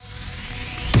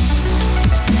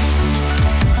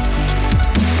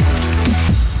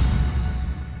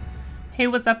Hey,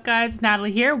 what's up, guys?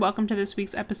 Natalie here. Welcome to this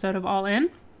week's episode of All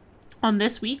In. On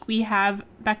this week, we have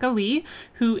Becca Lee,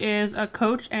 who is a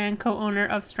coach and co-owner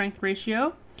of Strength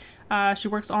Ratio. She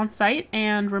works on site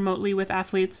and remotely with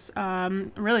athletes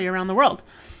really around the world.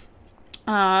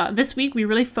 This week, we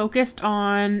really focused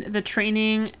on the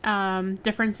training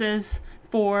differences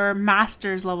for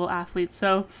master's level athletes.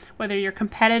 So whether you're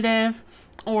competitive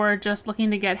or just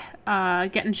looking to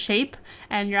get in shape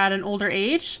and you're at an older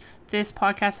age, this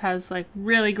podcast has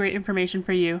really great information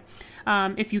for you.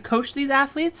 If you coach these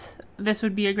athletes, this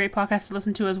would be a great podcast to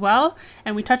listen to as well.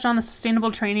 And we touch on the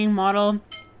sustainable training model,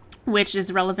 which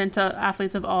is relevant to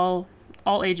athletes of all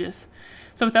ages.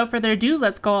 So without further ado,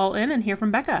 let's go all in and hear from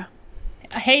Becca.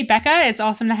 Hey, Becca, it's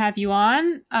awesome to have you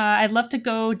on. I'd love to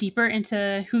go deeper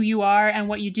into who you are and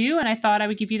what you do. And I thought I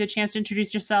would give you the chance to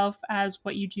introduce yourself as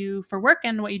what you do for work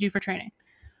and what you do for training.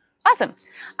 Awesome.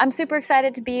 I'm super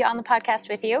excited to be on the podcast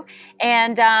with you.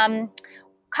 And kind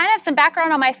of some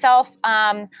background on myself.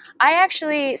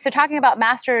 So talking about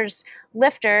masters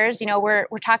lifters, we're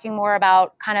talking more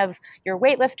about kind of your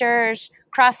weightlifters,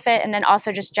 CrossFit, and then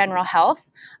also just general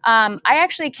health. I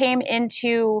actually came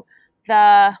into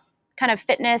the kind of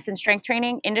fitness and strength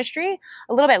training industry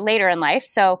a little bit later in life.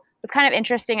 So it was kind of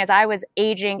interesting as I was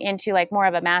aging into more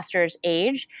of a master's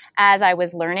age as I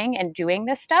was learning and doing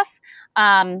this stuff.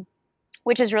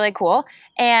 Which is really cool.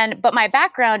 But my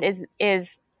background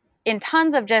is in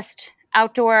tons of just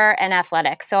outdoor and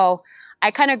athletics. So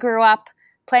I kind of grew up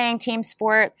playing team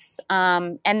sports,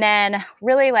 and then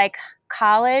really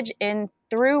college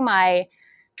through my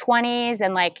 20s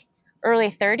and early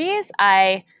 30s,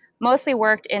 I mostly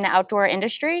worked in the outdoor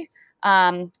industry,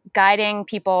 guiding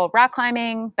people rock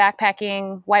climbing,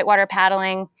 backpacking, whitewater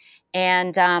paddling.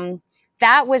 And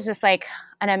that was just an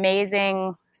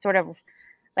amazing sort of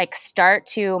start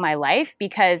to my life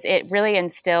because it really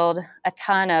instilled a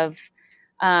ton of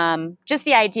just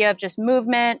the idea of just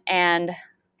movement and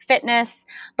fitness,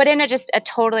 but in just a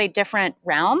totally different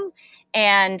realm.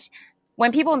 And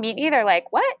when people meet me, they're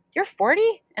like, "What? You're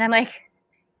 40?" And I'm like,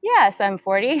 "Yes, I'm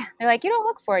 40." They're like, "You don't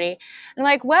look 40." I'm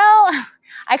like, "Well,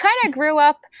 I kind of grew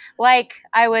up like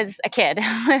I was a kid,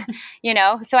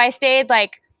 So I stayed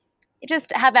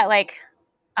just had that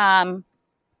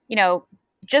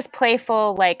just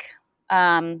playful,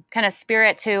 kind of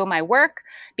spirit to my work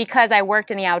because I worked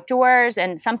in the outdoors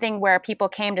and something where people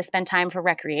came to spend time for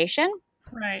recreation.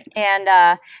 Right.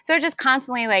 And so just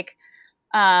constantly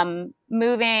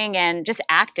moving and just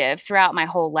active throughout my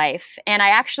whole life. And I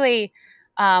actually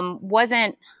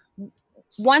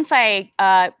once I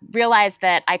realized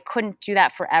that I couldn't do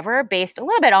that forever based a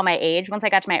little bit on my age, once I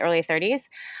got to my early 30s,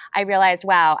 I realized,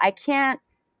 wow, I can't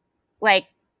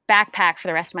backpack for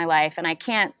the rest of my life, and I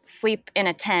can't sleep in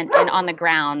a tent and on the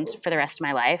ground for the rest of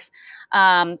my life.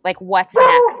 What's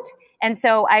next? And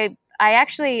so I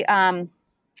actually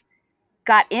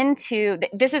got into,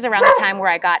 this is around the time where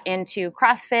I got into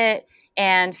CrossFit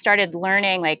and started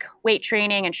learning weight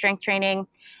training and strength training.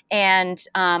 And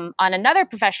on another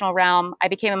professional realm, I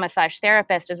became a massage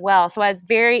therapist as well. So I was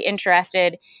very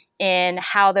interested in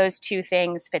how those two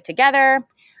things fit together,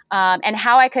 and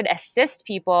how I could assist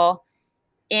people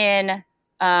in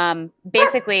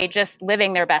basically just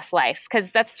living their best life.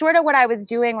 Because that's sort of what I was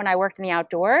doing when I worked in the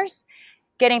outdoors,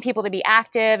 getting people to be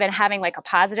active and having a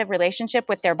positive relationship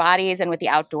with their bodies and with the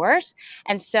outdoors.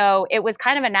 And so it was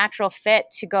kind of a natural fit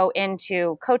to go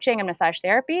into coaching and massage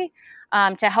therapy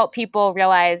to help people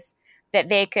realize that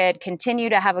they could continue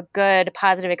to have a good,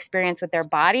 positive experience with their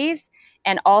bodies,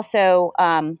 and also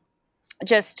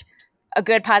just a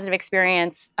good positive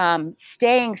experience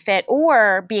staying fit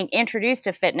or being introduced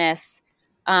to fitness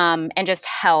and just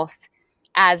health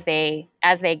as they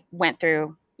went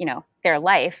through their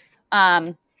life.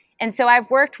 And so I've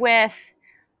worked with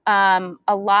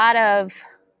a lot of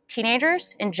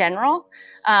teenagers in general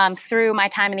through my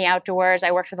time in the outdoors.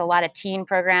 I worked with a lot of teen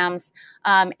programs,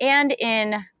 and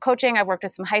in coaching I've worked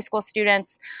with some high school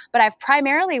students, but I've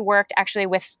primarily worked actually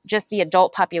with just the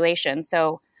adult population.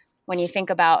 So when you think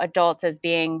about adults as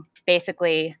being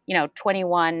basically,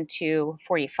 21 to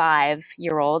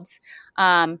 45-year-olds,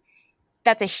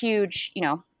 that's a huge,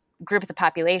 group of the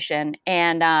population.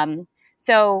 And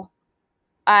so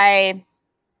I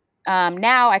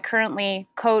now I currently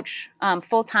coach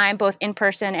full-time, both in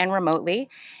person and remotely.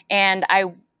 And I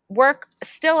work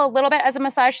still a little bit as a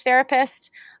massage therapist,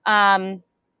 also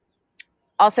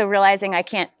realizing I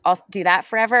can't also do that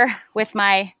forever with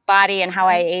my body and how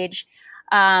I age.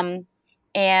 And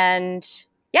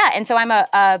so I'm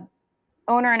a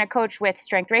owner and a coach with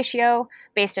Strength Ratio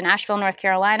based in Asheville, North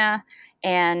Carolina.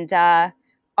 And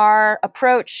our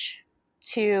approach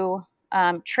to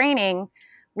training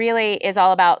really is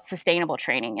all about sustainable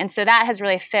training. And so that has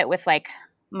really fit with like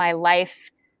my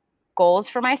life goals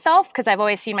for myself, because I've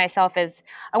always seen myself as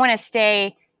I want to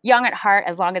stay young at heart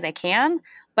as long as I can,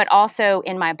 but also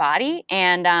in my body.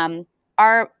 And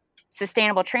our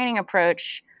sustainable training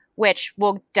approach, which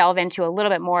we'll delve into a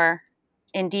little bit more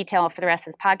in detail for the rest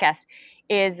of this podcast,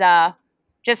 is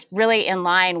just really in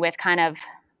line with kind of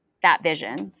that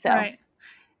vision. So. Right.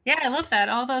 Yeah, I love that.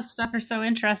 All those stuff are so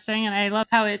interesting, and I love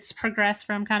how it's progressed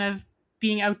from kind of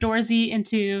being outdoorsy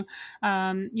into,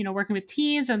 working with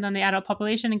teens and then the adult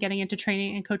population and getting into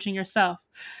training and coaching yourself.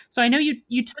 So I know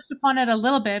you touched upon it a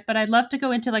little bit, but I'd love to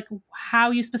go into like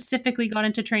how you specifically got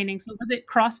into training. So was it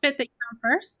CrossFit that you found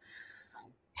first?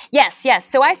 Yes.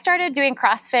 So I started doing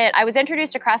CrossFit. I was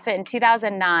introduced to CrossFit in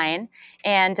 2009,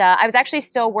 and I was actually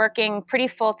still working pretty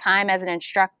full time as an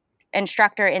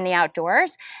instructor in the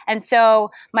outdoors. And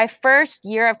so my first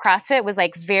year of CrossFit was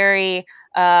like very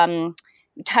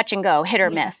touch and go, hit or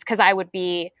miss, because I would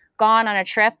be gone on a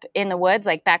trip in the woods,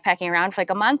 like backpacking around for like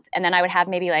a month, and then I would have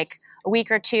maybe like a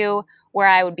week or two where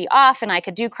I would be off and I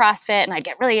could do CrossFit and I'd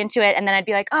get really into it. And then I'd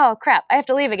be like, oh crap, I have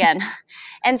to leave again.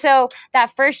 And so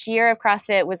that first year of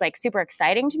CrossFit was like super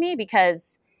exciting to me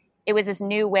because it was this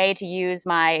new way to use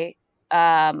my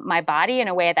my body in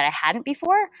a way that I hadn't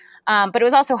before. But it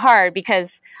was also hard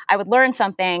because I would learn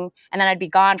something and then I'd be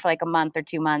gone for like a month or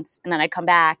 2 months and then I'd come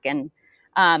back. And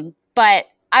but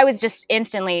I was just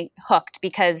instantly hooked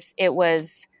because it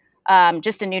was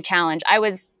just a new challenge. I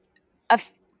was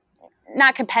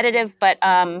not competitive, but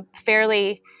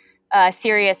fairly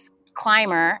serious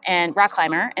climber and rock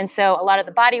climber. And so a lot of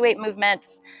the body weight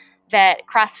movements that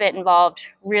CrossFit involved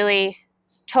really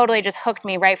totally just hooked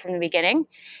me right from the beginning.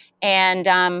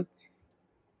 And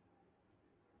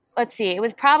let's see, it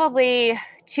was probably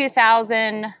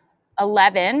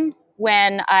 2011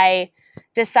 when I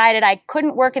decided I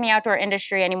couldn't work in the outdoor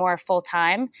industry anymore full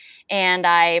time. And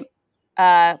I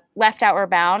left Outward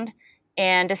Bound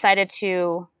and decided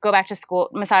to go back to school,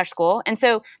 massage school. And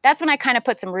so that's when I kind of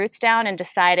put some roots down and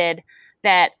decided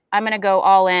that I'm going to go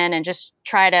all in and just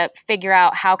try to figure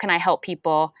out how can I help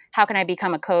people? How can I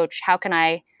become a coach? How can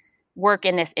I work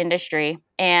in this industry?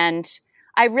 And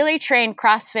I really trained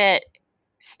CrossFit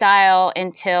style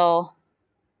until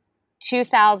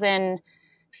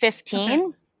 2015. Okay.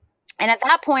 And at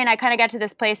that point, I kind of got to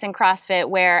this place in CrossFit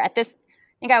where I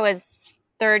think I was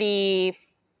 30.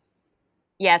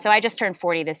 Yeah, so I just turned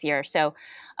 40 this year. So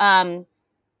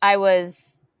I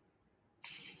was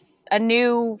a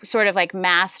new sort of like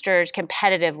master's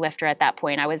competitive lifter at that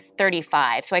point. I was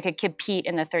 35, so I could compete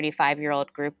in the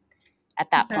 35-year-old group at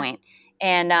that point.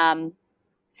 And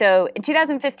so in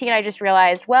 2015, I just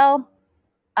realized,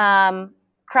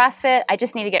 CrossFit, I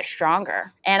just need to get stronger.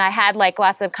 And I had like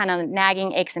lots of kind of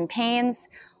nagging aches and pains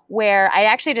where I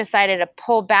actually decided to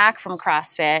pull back from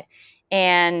CrossFit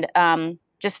and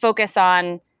just focus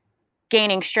on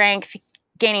gaining strength,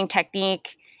 gaining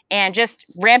technique, and just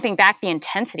ramping back the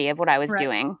intensity of what I was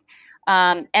doing.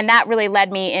 And that really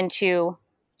led me into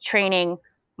training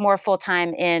more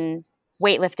full-time in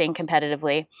weightlifting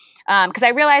competitively. Because I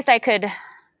realized I could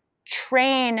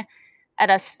train at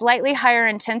a slightly higher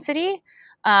intensity,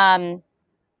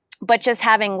 but just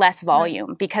having less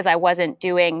volume because I wasn't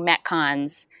doing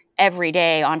Metcons every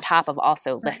day on top of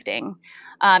also lifting.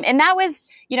 And that was,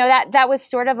 that was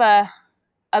sort of a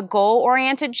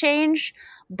goal-oriented change.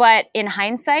 But in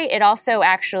hindsight, it also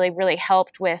actually really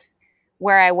helped with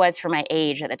where I was for my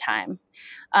age at the time.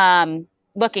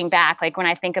 Looking back, like when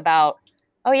I think about,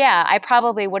 I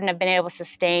probably wouldn't have been able to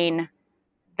sustain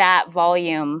that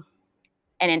volume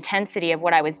and intensity of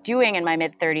what I was doing in my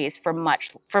mid-30s for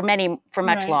much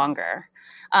longer.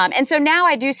 And so now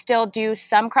I do still do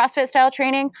some CrossFit style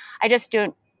training. I just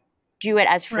don't do it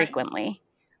as frequently.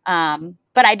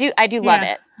 But I do love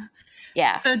it.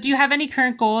 Yeah. So do you have any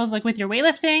current goals like with your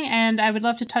weightlifting? And I would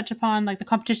love to touch upon like the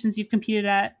competitions you've competed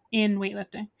at in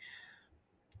weightlifting.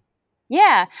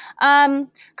 Yeah.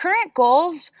 Current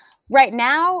goals right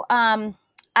now, I'm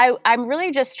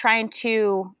really just trying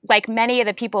to, like many of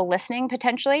the people listening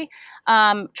potentially,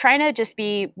 trying to just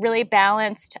be really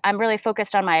balanced. I'm really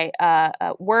focused on my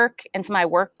work and some of my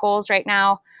work goals right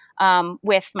now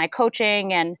with my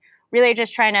coaching, and really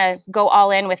just trying to go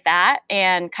all in with that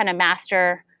and kind of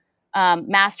master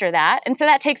that. And so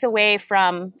that takes away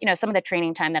from, some of the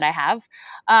training time that I have.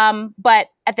 But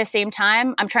at the same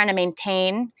time, I'm trying to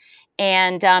maintain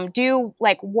and do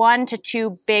like 1 to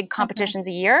 2 big competitions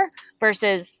a year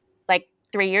versus like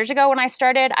 3 years ago when I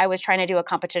started, I was trying to do a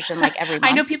competition like every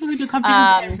month. I know people who do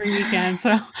competitions every weekend.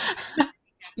 So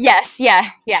yes. Yeah.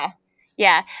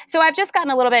 So I've just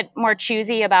gotten a little bit more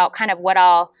choosy about kind of what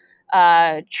I'll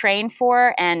train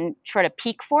for and sort of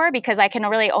peak for, because I can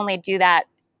really only do that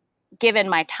given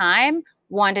my time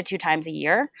 1 to 2 times a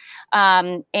year.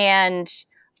 And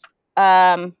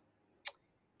the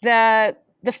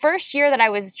first year that I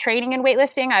was training in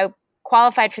weightlifting, I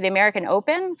qualified for the American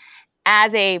Open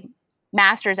as a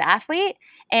master's athlete.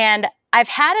 And I've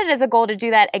had it as a goal to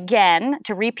do that again,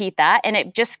 to repeat that. And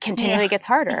it just continually gets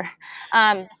harder.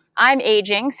 I'm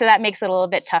aging, so that makes it a little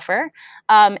bit tougher.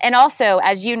 And also,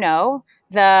 as you know,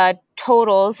 the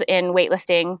totals in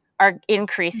weightlifting are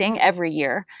increasing every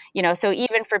year. So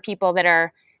even for people that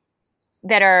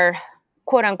are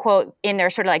quote unquote in their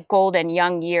sort of like golden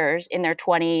young years, in their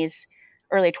 20s,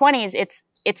 early 20s,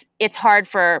 it's hard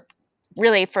for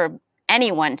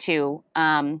anyone to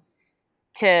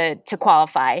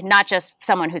qualify, not just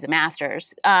someone who's a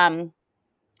master's.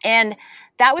 And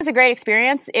that was a great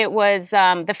experience. It was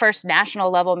the first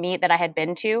national level meet that I had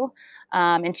been to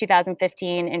in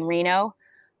 2015 in Reno,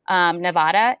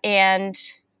 Nevada. And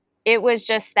it was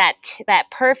just that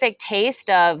perfect taste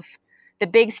of the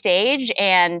big stage,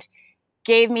 and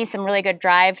gave me some really good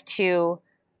drive to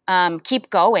keep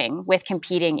going with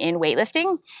competing in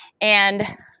weightlifting. And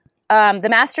the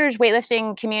masters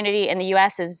weightlifting community in the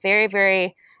U.S. is very,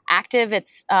 very active.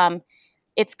 It's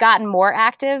gotten more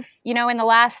active, in the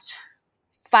last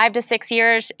 5 to 6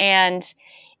 years. And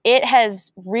it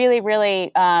has really,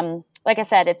 really, like I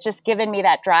said, it's just given me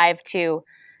that drive to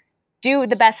do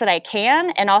the best that I can,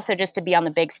 and also just to be on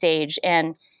the big stage.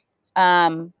 And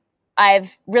I've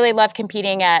really loved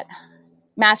competing at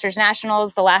Masters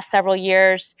Nationals the last several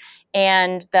years,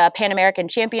 and the Pan American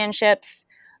Championships.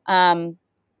 And,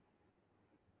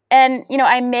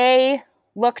 I may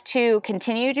look to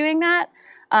continue doing that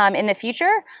in the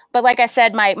future. But like I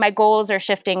said, my goals are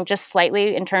shifting just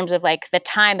slightly in terms of like the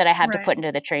time that I have to put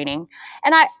into the training.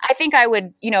 And I think I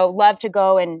would, love to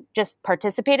go and just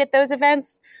participate at those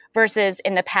events, versus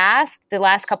in the past, the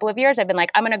last couple of years, I've been like,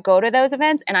 I'm going to go to those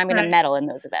events and I'm going to medal in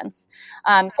those events.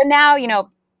 So now,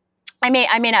 I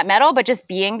may not medal, but just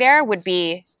being there would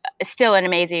be still an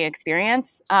amazing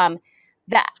experience.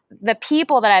 The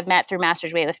people that I've met through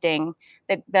Masters Weightlifting,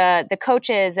 the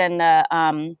coaches and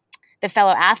the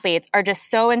fellow athletes are just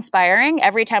so inspiring.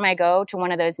 Every time I go to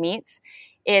one of those meets,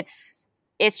 it's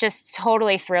just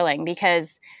totally thrilling,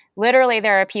 because literally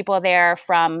there are people there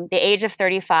from the age of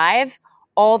 35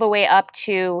 all the way up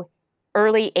to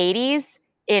early 80s.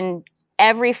 In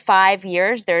every 5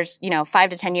 years, there's 5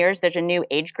 to 10 years, there's a new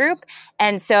age group.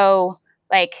 And so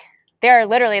like there's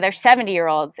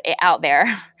 70-year-olds out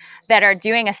there that are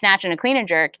doing a snatch and a clean and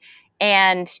jerk,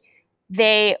 and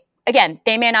they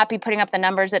may not be putting up the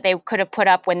numbers that they could have put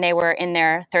up when they were in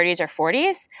their 30s or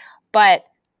 40s, but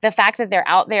the fact that they're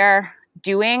out there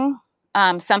doing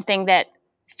something that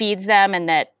feeds them and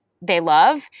that they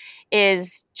love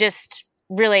is just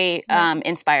really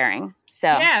inspiring. So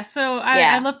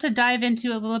I'd love to dive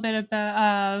into a little bit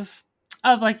of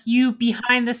like you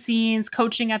behind the scenes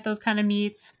coaching at those kind of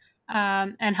meets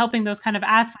and helping those kind of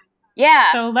athletes.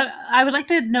 Yeah. So I would like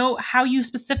to know how you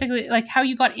specifically, like how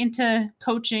you got into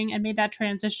coaching and made that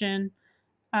transition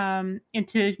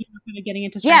into kind of getting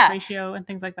into strength ratio and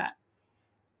things like that.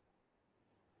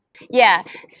 Yeah.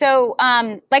 So,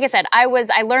 like I said, I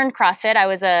learned CrossFit.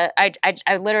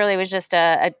 I literally was just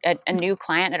a new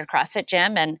client at a CrossFit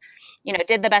gym, and,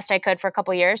 did the best I could for a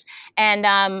couple years. And,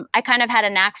 I kind of had a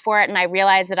knack for it, and I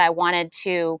realized that I wanted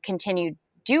to continue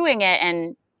doing it.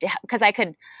 And because I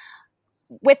could,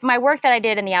 with my work that I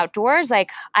did in the outdoors,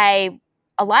 like a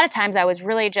lot of times I was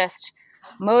really just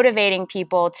motivating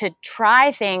people to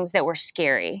try things that were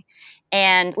scary.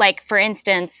 And like, for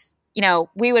instance,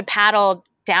 we would paddle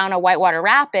down a whitewater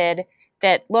rapid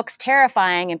that looks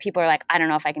terrifying, and people are like, I don't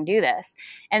know if I can do this.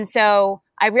 And so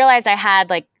I realized I had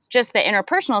like just the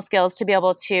interpersonal skills to be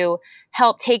able to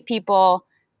help take people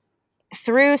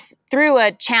through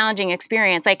a challenging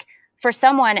experience. Like for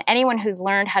anyone who's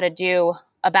learned how to do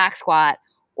a back squat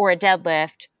or a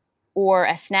deadlift or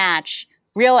a snatch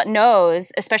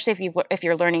knows, especially if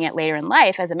you're learning it later in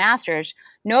life as a master's,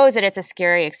 knows that it's a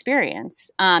scary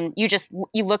experience. You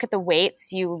look at the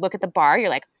weights, you look at the bar, you're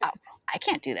like, oh, I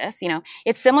can't do this.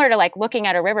 It's similar to like looking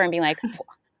at a river and being like,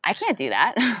 I can't do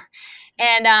that.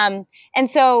 And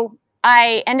so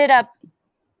I ended up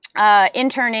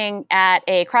interning at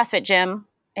a CrossFit gym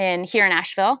here in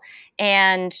Asheville,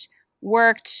 and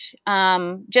worked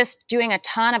just doing a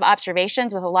ton of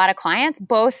observations with a lot of clients,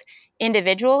 both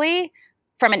individually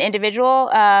from an individual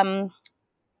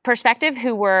perspective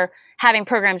who were having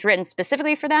programs written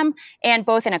specifically for them, and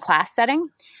both in a class setting.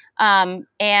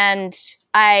 And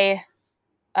I,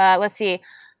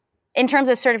 in terms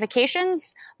of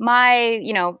certifications, my,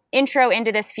 intro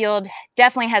into this field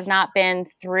definitely has not been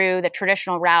through the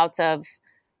traditional routes of,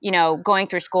 going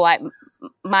through school.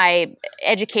 My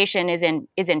education is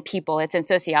in people. It's in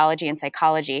sociology and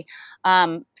psychology.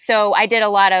 So I did a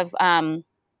lot of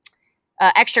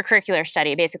extracurricular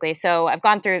study, basically. So I've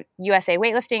gone through USA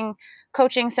weightlifting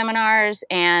coaching seminars,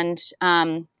 and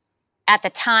at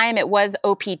the time it was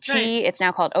OPT. Right. It's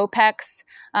now called OPEX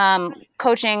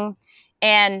coaching.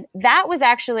 And that was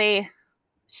actually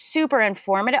super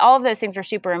informative. All of those things were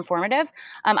super informative.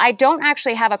 I don't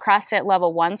actually have a CrossFit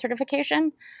Level 1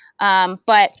 certification,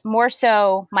 but more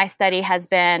so my study has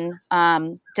been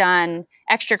done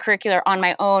extracurricular on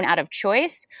my own out of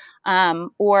choice,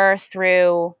 or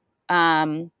through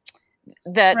the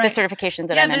certifications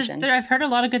that I mentioned. I've heard a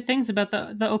lot of good things about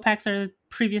the OPEX, or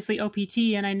previously OPT,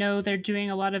 and I know they're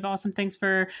doing a lot of awesome things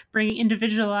for bringing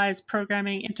individualized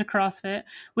programming into CrossFit,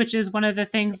 which is one of the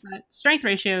things that Strength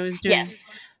Ratio is doing. Yes.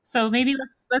 So maybe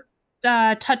let's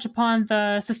touch upon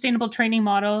the sustainable training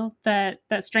model that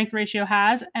Strength Ratio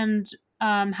has, and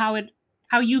how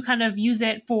you kind of use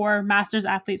it for masters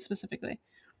athletes specifically.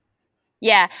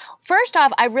 Yeah. First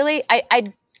off,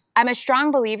 I'm a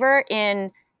strong believer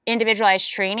in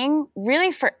individualized training,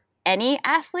 really for any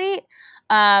athlete.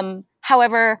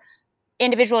 However,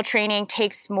 individual training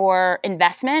takes more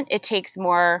investment. It takes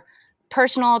more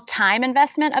personal time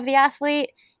investment of the athlete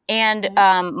and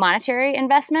monetary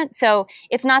investment. So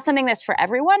it's not something that's for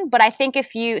everyone. But I think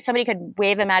if somebody could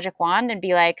wave a magic wand and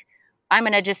be like, I'm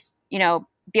going to just,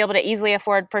 be able to easily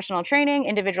afford personal training,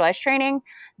 individualized training,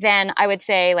 then I would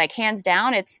say, like, hands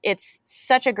down, it's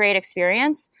such a great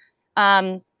experience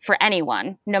for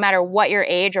anyone, no matter what your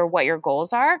age or what your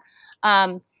goals are.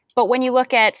 But when you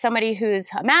look at somebody who's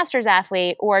a master's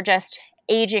athlete or just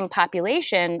aging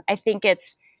population, I think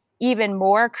it's even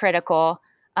more critical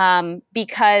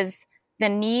because the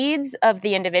needs of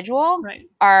the individual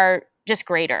are just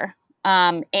greater.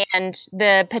 And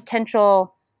the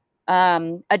potential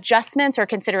adjustments or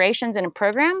considerations in a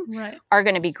program are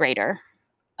going to be greater.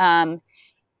 And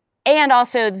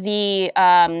also the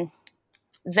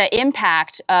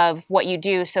impact of what you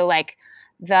do. So like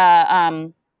what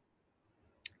am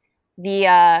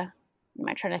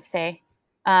I trying to say?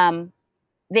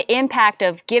 The impact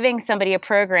of giving somebody a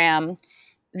program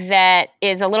that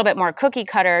is a little bit more cookie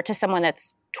cutter to someone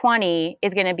that's 20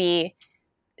 is going to be,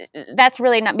 that's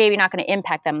really maybe not going to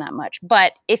impact them that much.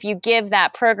 But if you give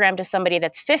that program to somebody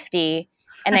that's 50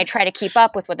 and they try to keep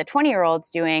up with what the 20-year-old's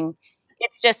doing,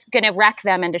 it's just going to wreck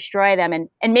them and destroy them and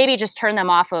maybe just turn them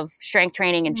off of strength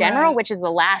training in general, which is the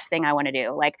last thing I want to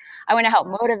do. Like, I want to help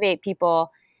motivate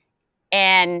people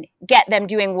and get them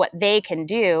doing what they can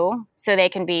do so they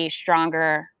can be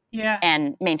stronger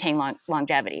and maintain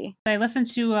longevity. I listened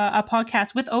to a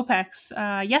podcast with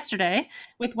OPEX yesterday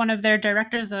with one of their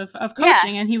directors of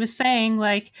coaching, and he was saying,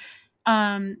 like,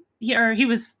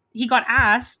 he got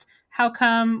asked, how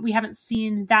come we haven't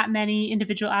seen that many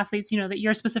individual athletes, that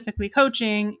you're specifically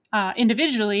coaching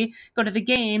individually go to the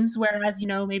games, whereas,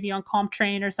 maybe on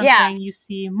CompTrain or something, you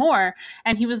see more.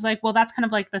 And he was like, well, that's kind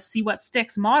of like the see what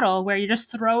sticks model, where you're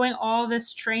just throwing all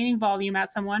this training volume at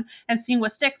someone and seeing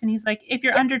what sticks. And he's like, if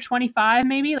you're under 25,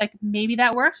 maybe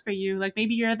that works for you. Like,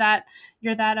 maybe you're that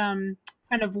kind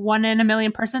of 1 in a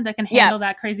million person that can handle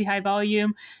that crazy high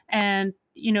volume, and,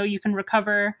 you can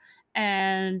recover,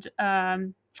 and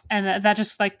that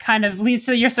just like kind of leads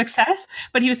to your success.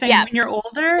 But he was saying when you're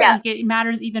older, like, it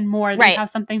matters even more that you have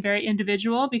something very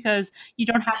individual, because you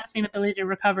don't have the same ability to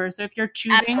recover. So if you're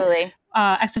choosing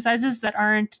exercises that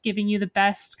aren't giving you the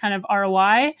best kind of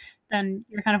ROI, then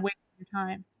you're kind of wasting your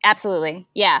time. Absolutely.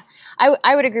 Yeah.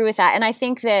 I would agree with that. And I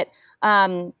think that,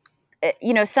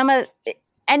 some of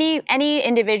any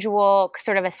individual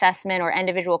sort of assessment or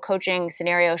individual coaching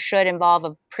scenario should involve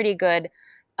a pretty good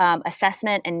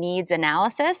assessment and needs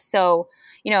analysis. So,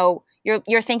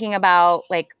 you're thinking about,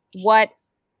 like, what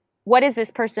is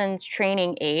this person's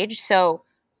training age? So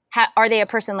are they a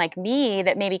person like me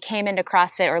that maybe came into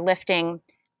CrossFit or lifting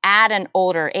at an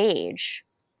older age?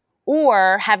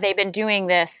 Or have they been doing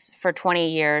this for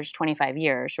 20 years, 25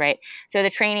 years, right? So the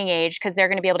training age, because they're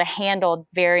going to be able to handle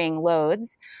varying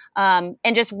loads. And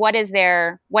just what is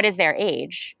their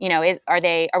age?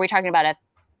 Are we talking about a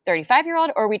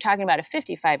 35-year-old, or are we talking about a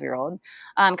 55-year-old?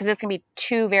 Because it's going to be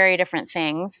two very different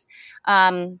things.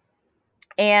 And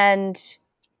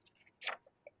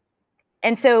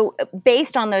so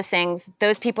based on those things,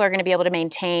 those people are going to be able to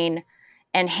maintain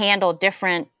and handle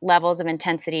different levels of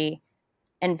intensity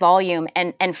and volume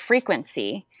and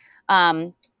frequency,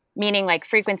 meaning like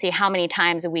frequency, how many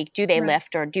times a week do they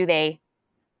lift or do they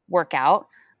work out?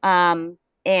 And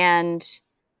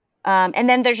And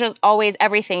then there's just always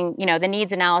everything, the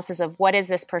needs analysis of what is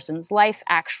this person's life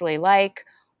actually like?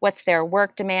 What's their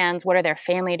work demands? What are their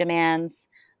family demands?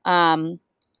 And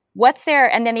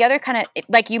then the other kind of,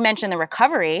 like you mentioned, the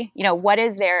recovery, what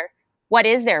is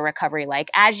their recovery like?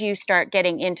 As you start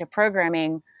getting into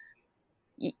programming,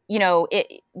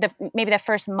 maybe the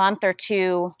first month or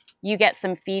two, you get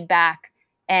some feedback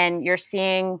and you're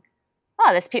seeing,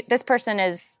 oh, this person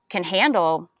can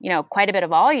handle, quite a bit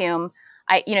of volume.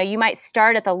 You might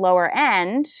start at the lower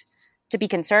end to be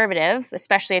conservative,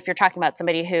 especially if you're talking about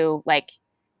somebody who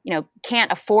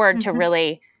can't afford to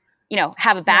really,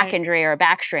 have a back injury or a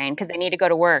back strain because they need to go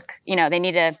to work. They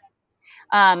need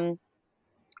to.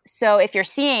 So if you're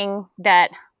seeing that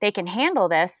they can handle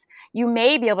this, you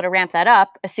may be able to ramp that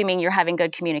up, assuming you're having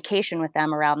good communication with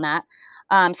them around that.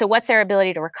 So what's their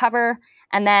ability to recover?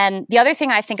 And then the other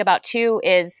thing I think about too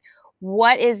is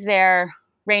what is their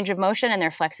range of motion and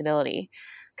their flexibility?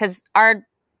 Because our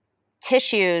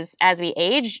tissues, as we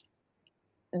age,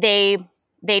 they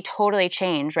totally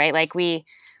change, right? Like we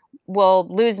will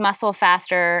lose muscle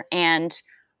faster, and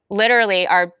literally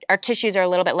our tissues are a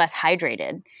little bit less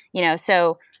hydrated,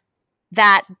 so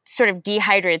that sort of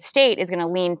dehydrated state is going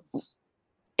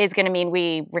to mean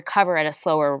we recover at a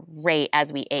slower rate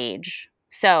as we age.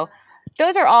 So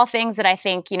those are all things that I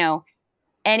think,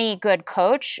 any good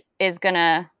coach is going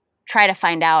to try to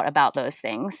find out about those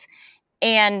things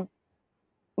and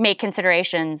make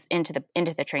considerations into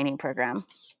the training program,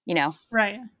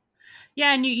 Right.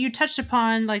 Yeah. And you touched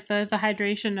upon like the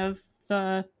hydration of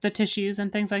the tissues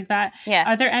and things like that. Yeah.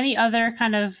 Are there any other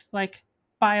kind of like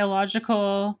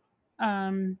biological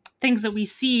things that we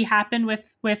see happen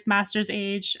with master's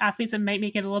age athletes that might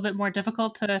make it a little bit more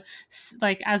difficult to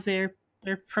as they're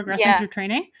progressing through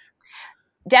training?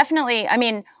 Definitely. I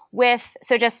mean, with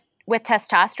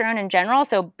testosterone in general,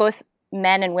 so both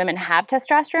men and women have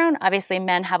testosterone. Obviously,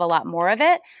 men have a lot more of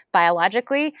it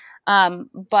biologically,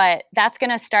 but that's going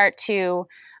to start to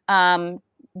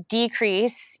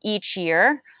decrease each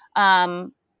year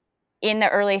in the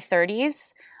early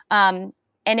 30s. And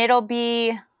it'll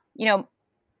be,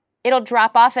 it'll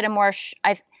drop off at a more,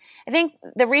 I think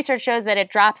the research shows that it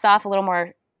drops off a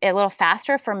little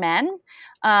faster for men.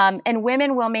 And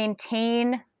women will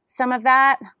maintain some of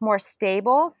that more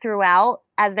stable throughout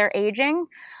as they're aging.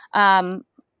 And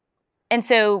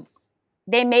so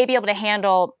they may be able to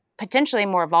handle potentially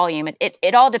more volume.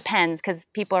 It all depends because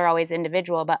people are always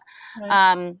individual, but,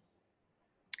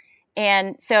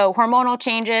 and so hormonal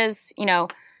changes,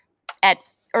 at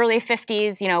early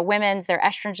 50s, their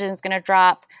estrogen is going to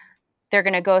drop. They're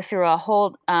going to go through a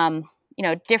whole,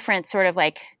 different sort of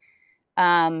like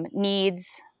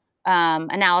needs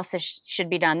analysis should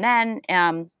be done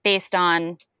then based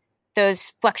on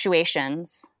those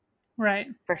fluctuations. Right.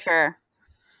 For sure.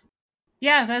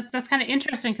 Yeah, that's kind of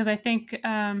interesting because I think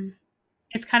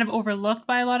it's kind of overlooked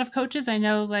by a lot of coaches. I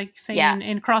know, like, say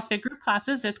in CrossFit group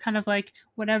classes, it's kind of like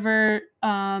whatever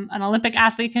an Olympic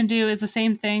athlete can do is the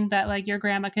same thing that like your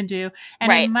grandma can do.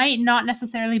 And it might not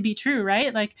necessarily be true,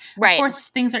 right? Like, of course,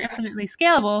 things are infinitely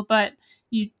scalable, but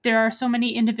there are so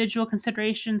many individual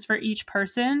considerations for each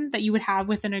person that you would have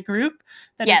within a group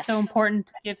that it's so important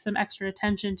to give some extra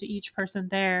attention to each person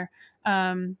there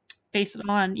based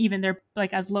on even their,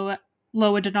 like, as low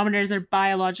a denominator as their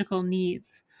biological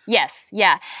needs. Yes.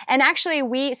 Yeah. And actually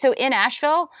in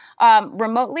Asheville,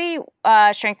 remotely,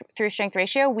 through Strength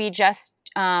Ratio, we just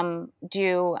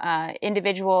do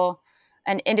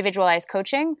individualized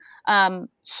coaching.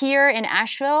 Here in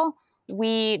Asheville,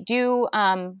 we do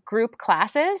group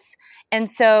classes. And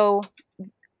so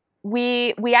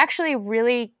we actually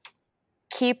really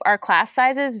keep our class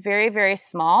sizes very, very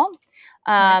small.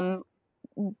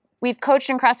 We've coached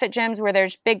in CrossFit gyms where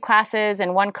there's big classes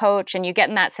and one coach, and you get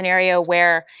in that scenario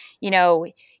where,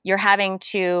 you're having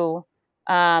to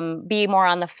be more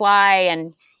on the fly,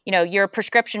 and, your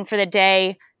prescription for the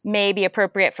day may be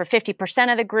appropriate for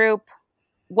 50% of the group.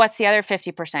 What's the other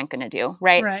 50% going to do?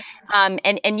 Right.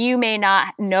 And you may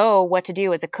not know what to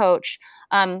do as a coach.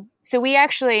 So we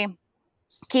actually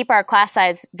keep our class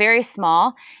size very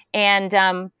small,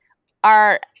 and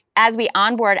as we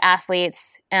onboard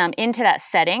athletes into that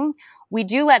setting, we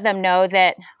do let them know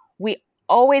that we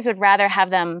always would rather have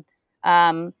them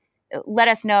let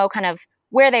us know kind of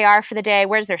where they are for the day,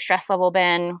 where's their stress level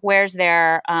been, where's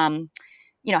their,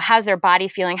 how's their body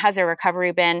feeling, how's their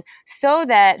recovery been, so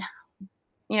that,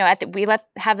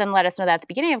 have them let us know that at the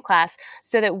beginning of class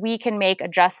so that we can make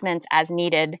adjustments as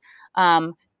needed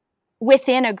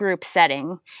within a group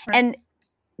setting. Right. And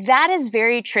that is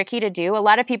very tricky to do. A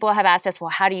lot of people have asked us,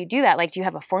 well, how do you do that? Like, do you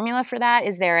have a formula for that?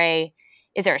 Is there a,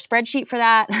 is there a spreadsheet for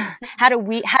that? How do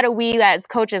we as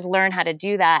coaches learn how to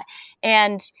do that?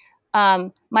 And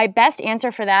my best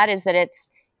answer for that is that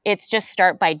it's just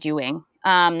start by doing,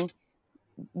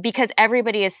 because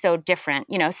everybody is so different,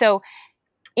 so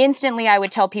instantly I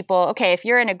would tell people, okay, if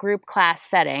you're in a group class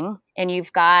setting and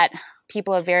you've got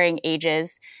people of varying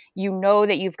ages,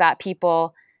 that you've got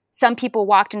people, some people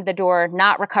walked into the door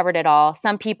not recovered at all,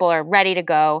 some people are ready to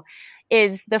go,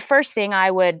 is the first thing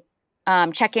I would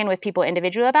check in with people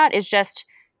individually about is just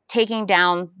taking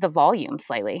down the volume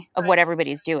slightly of what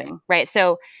everybody's doing, right?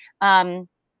 So, and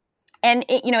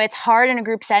it's hard in a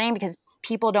group setting because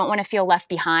people don't want to feel left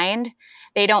behind.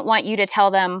 They don't want you to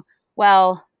tell them,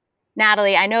 well,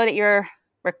 Natalie, I know that you're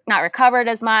not recovered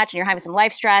as much and you're having some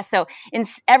life stress. So in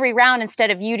every round,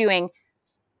 instead of you doing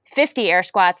 50 air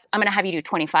squats, I'm going to have you do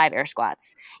 25 air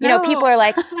squats. People are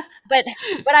like, but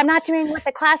I'm not doing what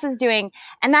the class is doing.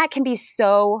 And that can be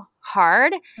so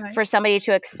hard for somebody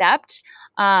to accept.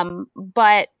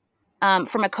 But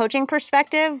from a coaching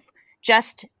perspective,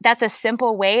 that's a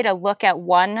simple way to look at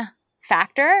one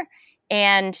factor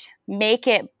and make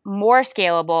it more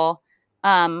scalable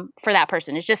for that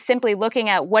person. It's just simply looking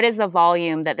at what is the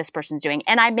volume that this person's doing.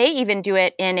 And I may even do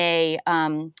it in a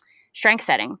strength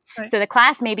setting. Right. So the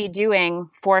class may be doing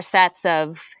 4 sets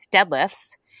of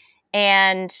deadlifts.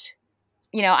 And,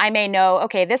 I may know,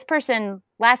 okay, this person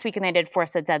last week and they did 4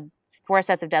 sets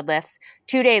of deadlifts.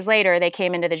 2 days later, they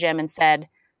came into the gym and said,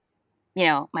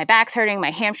 my back's hurting,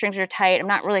 my hamstrings are tight, I'm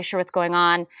not really sure what's going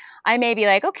on. I may be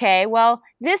like, okay, well,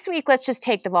 this week, let's just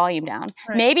take the volume down.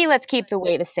 Right. Maybe let's keep the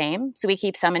weight the same, so we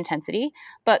keep some intensity,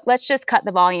 but let's just cut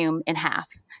the volume in half.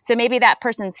 So maybe that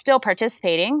person's still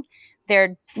participating.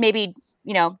 They're maybe,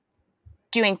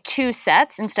 doing 2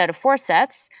 sets instead of 4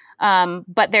 sets,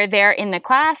 but they're there in the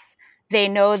class. They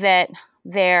know that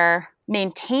they're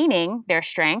maintaining their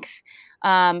strength,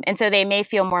 and so they may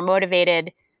feel more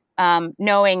motivated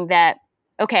knowing that,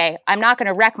 okay, I'm not going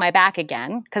to wreck my back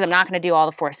again because I'm not going to do all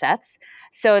the 4 sets.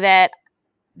 So that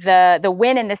the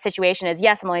win in this situation is,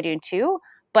 yes, I'm only doing 2,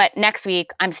 but next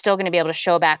week I'm still going to be able to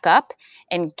show back up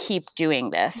and keep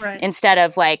doing this instead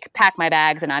of like pack my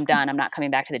bags and I'm done. I'm not coming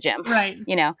back to the gym. Right.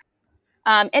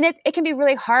 And it can be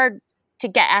really hard to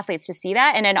get athletes to see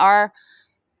that. And in our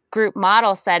group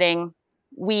model setting,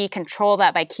 we control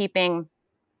that by keeping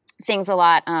things a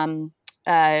lot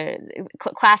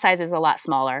class size is a lot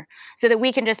smaller so that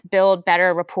we can just build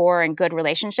better rapport and good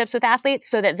relationships with athletes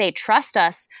so that they trust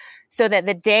us, so that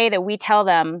the day that we tell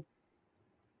them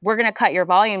we're going to cut your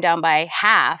volume down by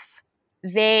half,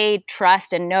 they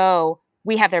trust and know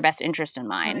we have their best interest in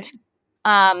mind.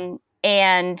 Right.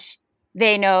 And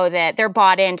they know that they're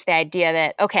bought into the idea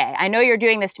that, okay, I know you're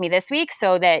doing this to me this week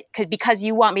so that because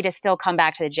you want me to still come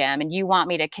back to the gym and you want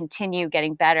me to continue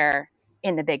getting better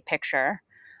in the big picture.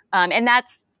 And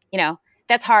that's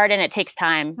hard and it takes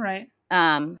time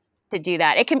to do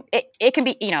that. It can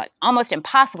be, almost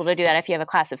impossible to do that if you have a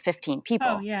class of 15 people.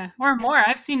 Oh yeah. Or more.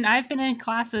 I've been in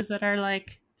classes that are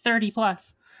like 30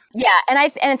 plus. Yeah.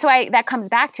 And so that comes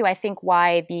back to, I think,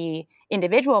 why the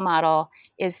individual model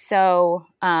is so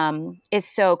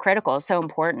critical, so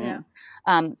important.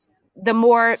 Yeah. The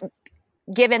more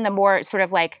sort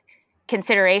of like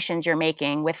considerations you're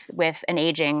making with an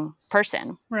aging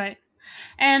person. Right.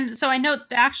 And so I know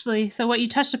actually, so what you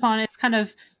touched upon is kind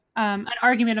of an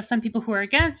argument of some people who are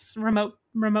against remote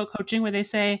coaching, where they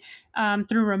say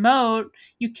through remote,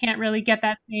 you can't really get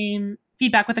that same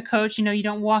feedback with a coach. You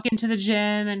don't walk into the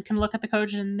gym and can look at the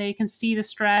coach and they can see the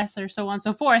stress or so on and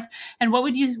so forth. And what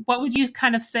would you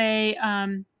kind of say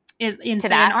an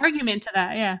argument to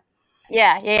that? Yeah.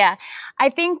 Yeah. I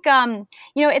think,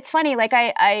 it's funny, like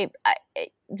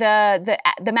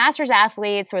the masters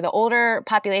athletes or the older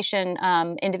population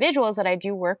individuals that I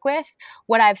do work with,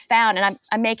 what I've found, and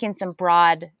I'm making some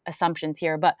broad assumptions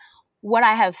here, but what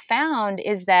I have found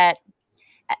is that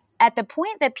at the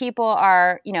point that people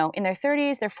are, in their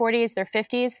 30s, their 40s, their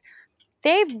 50s,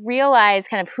 they've realized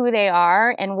kind of who they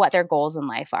are and what their goals in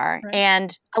life are. Right.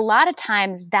 And a lot of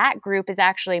times that group is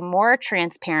actually more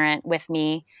transparent with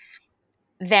me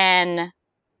than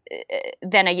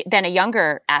a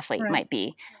younger athlete might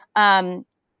be.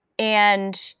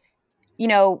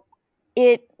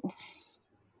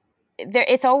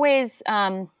 It's always,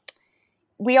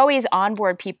 we always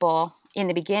onboard people in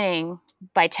the beginning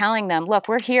by telling them, look,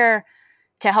 we're here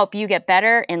to help you get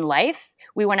better in life.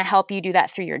 We want to help you do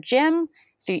that through your gym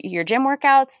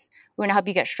workouts. We want to help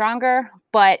you get stronger.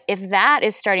 But if that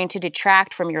is starting to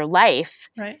detract from your life,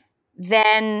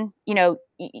 then,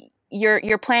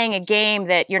 you're playing a game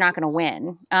that you're not going to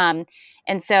win.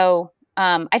 And so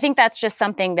I think that's just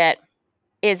something that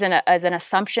is an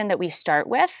assumption that we start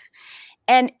with.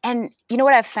 And you know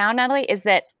what I've found, Natalie, is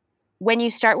that when you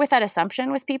start with that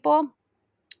assumption with people,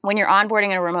 when you're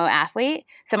onboarding a remote athlete,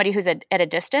 somebody who's at a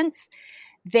distance,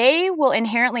 they will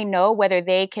inherently know whether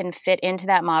they can fit into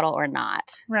that model or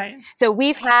not. Right. So I've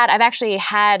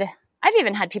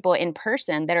even had people in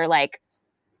person that are like,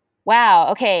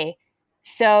 wow, okay,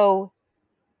 so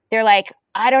they're like,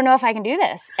 I don't know if I can do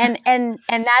this. And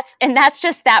that's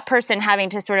just that person having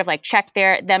to sort of like check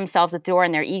themselves at the door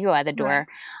and their ego at the door.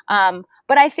 Right.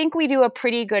 But I think we do a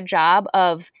pretty good job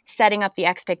of setting up the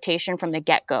expectation from the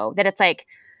get-go that it's like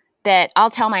that I'll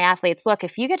tell my athletes, look,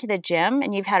 if you get to the gym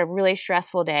and you've had a really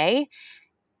stressful day,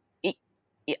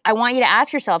 I want you to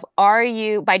ask yourself,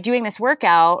 by doing this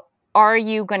workout, are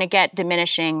you going to get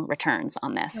diminishing returns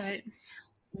on this? Right.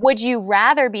 Would you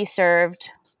rather be served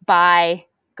by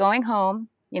going home,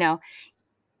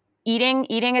 eating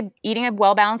a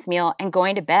well-balanced meal and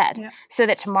going to bed so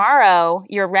that tomorrow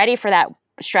you're ready for that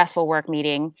stressful work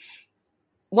meeting?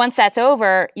 Once that's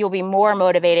over, you'll be more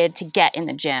motivated to get in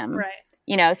the gym.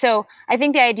 Right. So I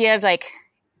think the idea of like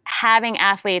having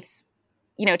athletes,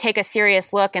 take a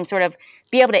serious look and sort of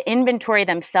be able to inventory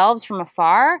themselves from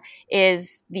afar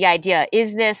is the idea.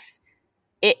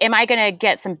 Am I going to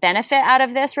get some benefit out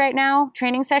of this right now,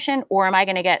 training session, or am I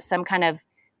going to get some kind of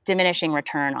diminishing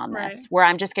return on this, where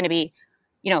I'm just going to be,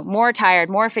 more tired,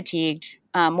 more fatigued,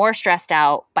 more stressed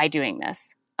out by doing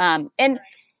this? And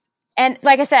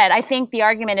like I said, I think the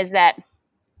argument is that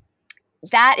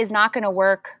is not going to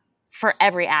work for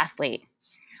every athlete.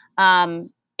 And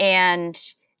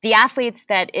the athletes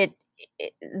that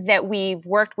we've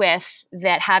worked with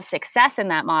that have success in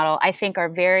that model, I think are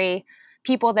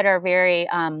people that are very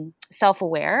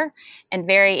self-aware and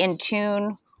very in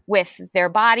tune with their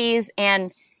bodies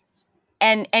and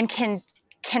can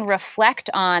reflect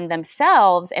on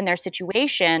themselves and their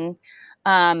situation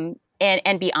and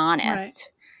be honest.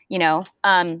 Right.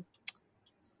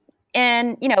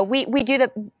 We do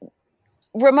the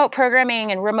remote programming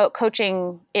and remote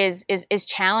coaching is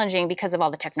challenging because of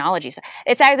all the technology. So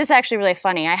this is actually really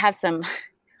funny. I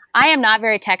am not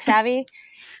very tech savvy,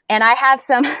 and I have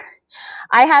some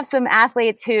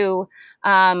athletes who,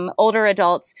 older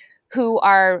adults who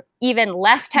are even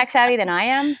less tech savvy than I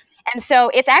am. And so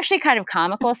it's actually kind of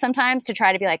comical sometimes to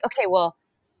try to be like, okay, well,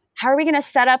 how are we going to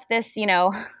set up this,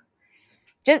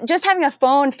 just having a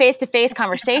phone face-to-face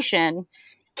conversation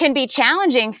can be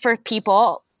challenging for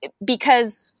people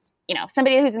because,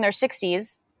 somebody who's in their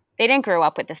 60s, they didn't grow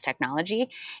up with this technology.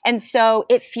 And so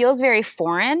it feels very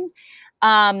foreign.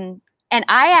 And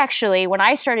I actually, when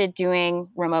I started doing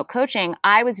remote coaching,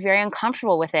 I was very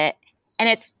uncomfortable with it. And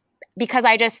it's because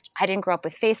I didn't grow up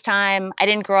with FaceTime. I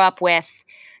didn't grow up with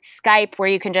Skype, where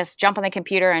you can just jump on the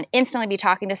computer and instantly be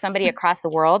talking to somebody across the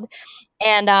world.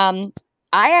 And I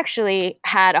actually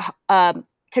had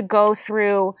to go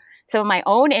through some of my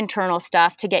own internal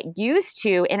stuff to get used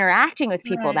to interacting with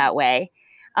people that way.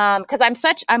 Because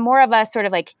I'm more of a sort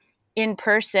of like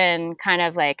in-person kind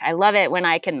of like, I love it when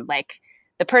I can like,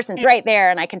 the person's right there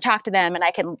and I can talk to them and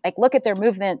I can like look at their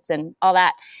movements and all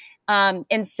that.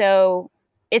 And so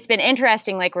it's been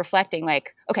interesting, like reflecting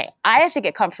like, okay, I have to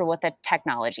get comfortable with the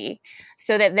technology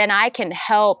so that then I can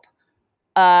help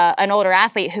an older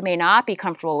athlete who may not be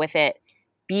comfortable with it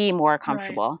be more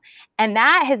comfortable. Right. And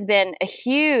that has been a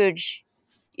huge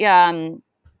thing.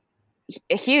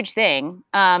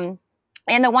 And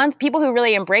the people who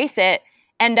really embrace it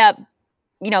end up,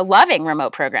 loving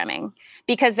remote programming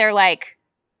because they're like,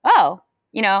 oh,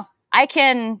 I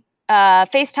can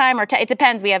FaceTime or it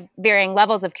depends. We have varying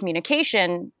levels of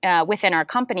communication within our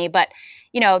company, but,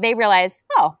 they realize,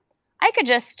 oh, I could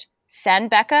just send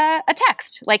Becca a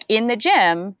text like in the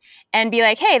gym and be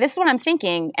like, hey, this is what I'm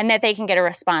thinking, and that they can get a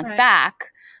response back.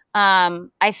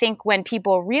 I think when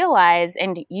people realize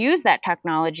and use that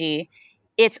technology,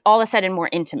 it's all of a sudden more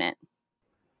intimate.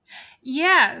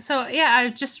 Yeah. So I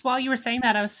just, while you were saying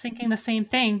that, I was thinking the same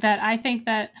thing, that I think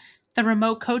that the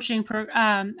remote coaching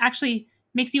actually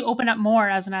makes you open up more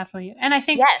as an athlete. And I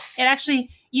think it actually,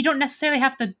 you don't necessarily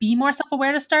have to be more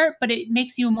self-aware to start, but it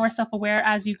makes you more self-aware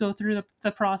as you go through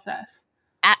the process.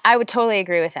 I would totally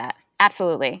agree with that.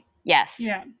 Absolutely. Yes.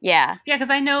 Yeah. Yeah. Yeah.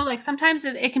 Because I know like sometimes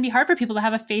it can be hard for people to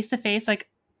have a face-to-face, like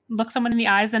look someone in the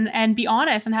eyes and be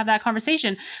honest and have that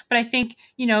conversation. But I think,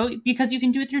 because you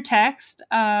can do it through text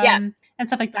and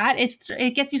stuff like that,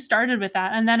 it gets you started with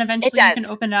that. And then eventually you can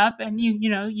open up and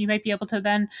you might be able to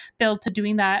then build to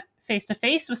doing that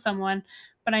face-to-face with someone.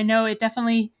 But I know it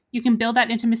definitely, you can build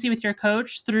that intimacy with your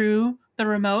coach through the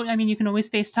remote. I mean, you can always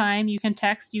FaceTime, you can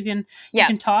text, you can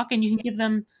talk, and you can give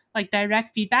them like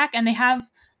direct feedback. And they have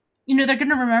they're going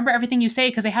to remember everything you say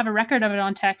because they have a record of it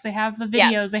on text. They have the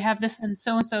Yeah. videos, they have this and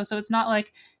so. So it's not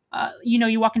like,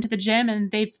 you walk into the gym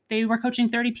and they were coaching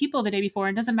 30 people the day before.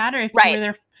 And it doesn't matter if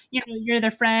Right. you're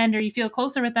their friend or you feel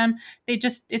closer with them.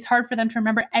 It's hard for them to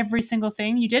remember every single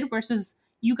thing you did versus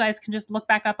you guys can just look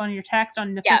back up on your text,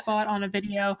 on the Yeah. Fitbot, on a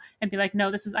video and be like,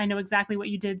 no, I know exactly what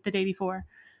you did the day before.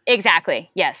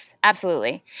 Exactly. Yes,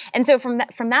 absolutely. And so from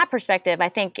that perspective, I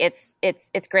think it's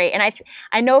great. And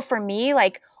I know for me,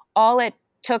 like all it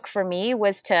took for me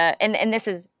was to, and this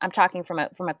is, I'm talking from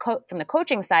the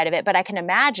coaching side of it, but I can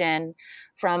imagine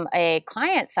from a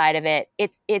client side of it,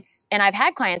 and I've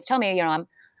had clients tell me, I'm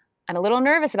a little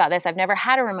nervous about this. I've never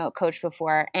had a remote coach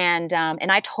before. And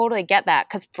I totally get that.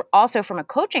 Cause also from a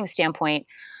coaching standpoint,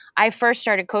 I first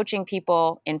started coaching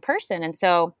people in person. And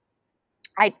so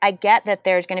I get that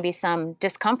there's going to be some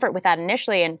discomfort with that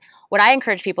initially. And what I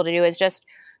encourage people to do is just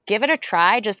give it a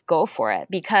try, just go for it.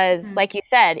 Because like you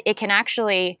said, it can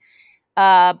actually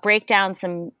break down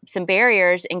some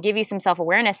barriers and give you some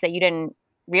self-awareness that you didn't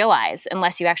realize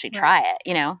unless you actually try it,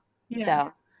 Yeah.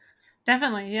 So.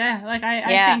 Definitely. Yeah. Like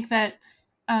I think that,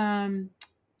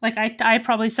 like I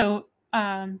probably, so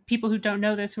people who don't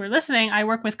know this, who are listening, I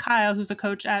work with Kyle, who's a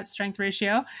coach at Strength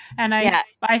Ratio. And I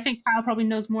think Kyle probably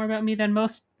knows more about me than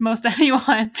most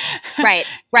anyone.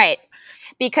 Right.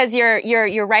 Because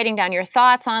you're writing down your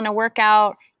thoughts on a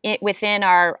workout within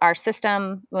our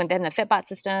system, within the Fitbot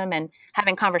system, and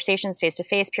having conversations face to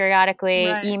face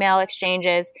periodically, email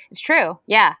exchanges. It's true.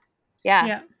 Yeah.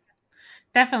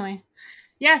 Definitely.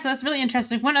 Yeah, so that's really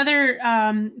interesting. One other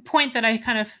point that I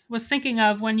kind of was thinking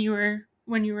of when you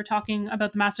were talking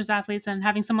about the masters athletes and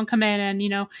having someone come in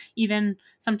and even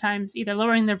sometimes either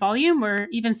lowering their volume or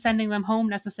even sending them home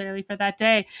necessarily for that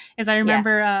day is I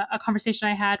remember a conversation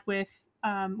I had with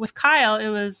Kyle. It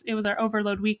was our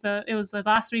overload week. It was the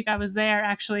last week I was there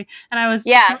actually, and I was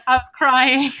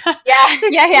crying.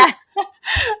 Yeah.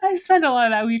 I spent a lot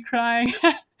of that week crying.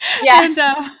 And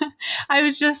I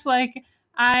was just like,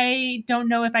 I don't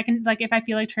know if I can, like, if I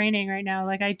feel like training right now.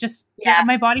 Like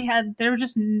my body there was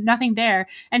just nothing there.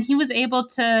 And he was able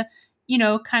to,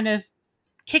 kind of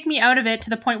kick me out of it to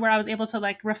the point where I was able to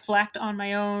like reflect on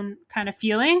my own kind of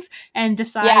feelings and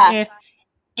decide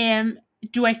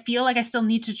do I feel like I still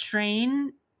need to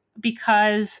train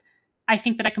because I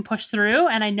think that I can push through.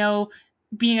 And I know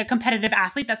being a competitive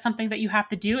athlete, that's something that you have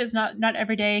to do. Is not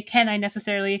every day can I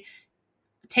necessarily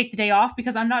take the day off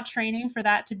because I'm not training for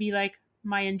that to be like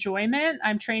my enjoyment.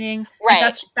 I'm training.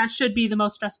 That should be the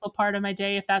most stressful part of my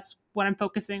day if that's what I'm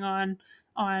focusing on.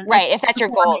 Right. If that's your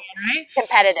goals, right?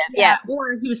 Competitive. Yeah.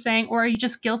 Or he was saying, or are you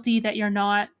just guilty that you're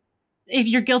not, if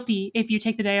you're guilty, if you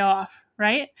take the day off,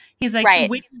 right? He's like, so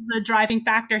which is the driving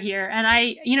factor here? And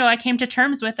I came to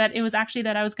terms with that. It was actually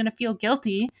that I was going to feel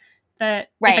guilty that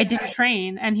if I didn't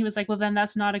train. And he was like, well, then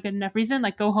that's not a good enough reason.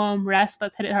 Like, go home, rest,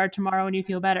 let's hit it hard tomorrow when you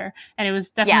feel better. And it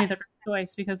was definitely the right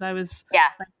choice because I was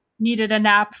needed a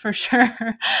nap for sure.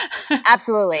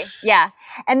 Absolutely. Yeah.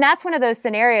 And that's one of those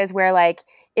scenarios where like,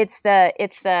 it's the,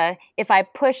 if I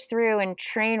push through and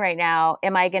train right now,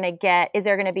 am I going to get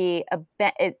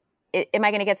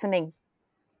something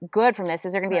good from this?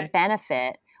 Is there going to be a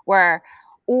benefit or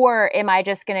am I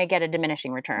just going to get a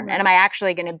diminishing return? And am I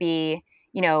actually going to be,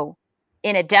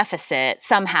 in a deficit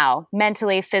somehow,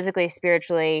 mentally, physically,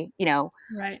 spiritually,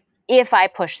 if I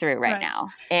push through right now.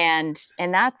 And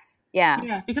that's,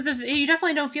 because you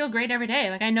definitely don't feel great every day.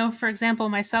 Like I know, for example,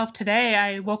 myself today,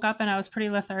 I woke up and I was pretty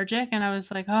lethargic and I was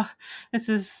like, oh, this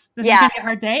is going to be a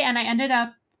hard day. And I ended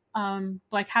up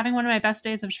like having one of my best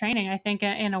days of training, I think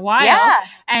in a while. Yeah.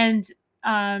 And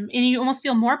you almost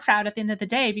feel more proud at the end of the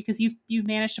day because you've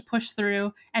managed to push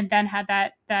through and then had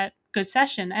that good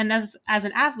session. And as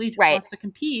an athlete who wants to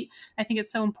compete, I think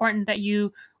it's so important that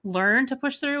you learn to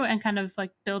push through and kind of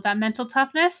like build that mental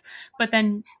toughness. But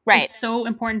then it's so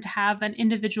important to have an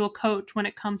individual coach when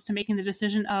it comes to making the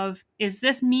decision of, is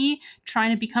this me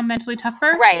trying to become mentally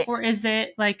tougher? Or is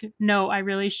it like, no, I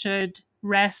really should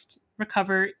rest,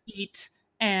 recover, eat,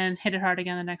 and hit it hard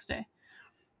again the next day?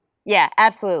 Yeah,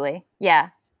 absolutely. Yeah.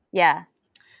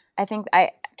 I think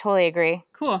I totally agree.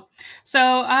 Cool.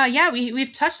 So,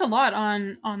 we've touched a lot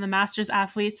on the masters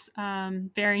athletes,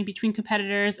 varying between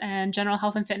competitors and general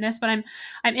health and fitness. But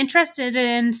I'm interested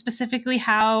in specifically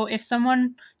how if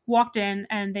someone walked in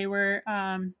and they were,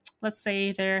 let's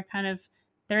say they're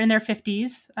in their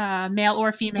 50s, male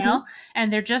or female,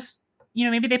 and they're just,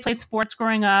 maybe they played sports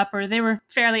growing up or they were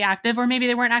fairly active or maybe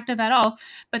they weren't active at all,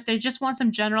 but they just want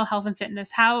some general health and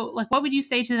fitness. What would you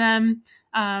say to them?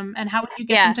 And how would you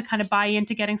get them to kind of buy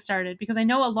into getting started? Because I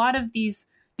know a lot of these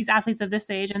athletes of this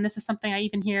age, and this is something I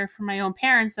even hear from my own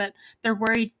parents, that they're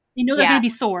worried they know they're going Yeah. to be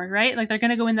sore, right? Like they're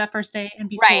going to go in that first day and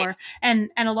be Right. sore. And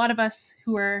a lot of us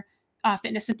who are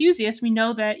fitness enthusiasts, we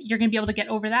know that you're going to be able to get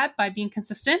over that by being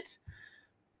consistent.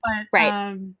 But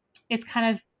Right. it's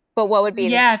kind of, But what would be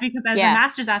yeah, because as a yeah,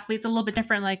 master's athlete, it's a little bit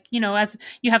different. Like, you know, as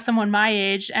you have someone my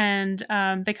age and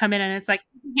they come in and it's like,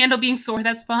 handle being sore,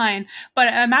 that's fine. But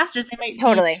a master's, they might be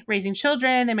totally. raising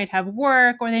children, they might have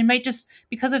work, or they might just,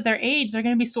 because of their age, they're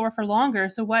going to be sore for longer.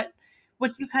 So what do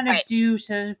you kind of Right. do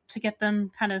to get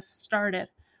them kind of started?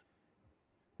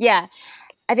 Yeah.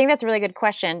 I think that's a really good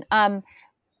question.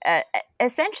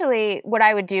 Essentially what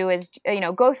I would do is,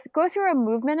 go through a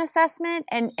movement assessment,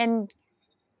 and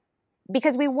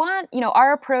because we want,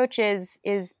 our approach is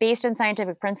based on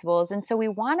scientific principles. And so we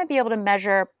want to be able to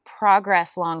measure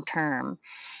progress long term.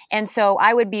 And so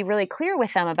I would be really clear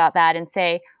with them about that and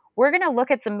say, we're going to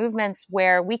look at some movements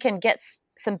where we can get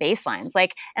some baselines.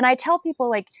 Like, and I tell people,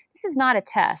 like, this is not a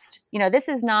test. This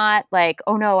is not like,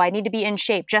 oh no, I need to be in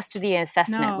shape just to do an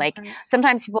assessment. No, Like right.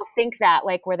 sometimes people think that,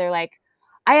 like, where they're like,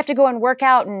 I have to go and work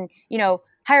out and,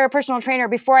 hire a personal trainer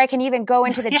before I can even go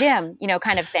into the Yeah. gym,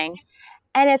 kind of thing.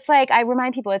 And it's like, I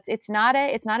remind people, it's not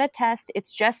a test.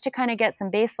 It's just to kind of get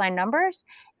some baseline numbers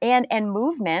and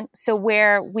movement. So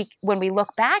when we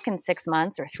look back in 6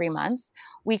 months or 3 months,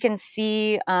 we can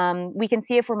see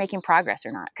if we're making progress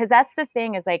or not. Because that's the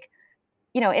thing is, like,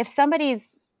 if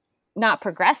somebody's not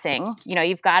progressing,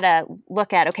 you've got to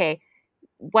look at, okay,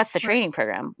 what's the training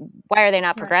program? Why are they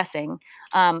not progressing?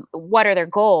 What are their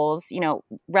goals,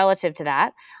 relative to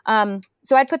that?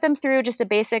 So I'd put them through just a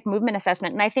basic movement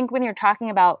assessment. And I think when you're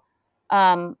talking about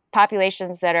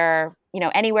populations that are,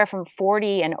 anywhere from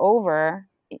 40 and over,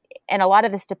 and a lot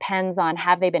of this depends on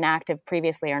have they been active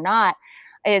previously or not,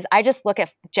 is I just look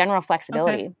at general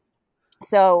flexibility. Okay.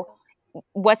 So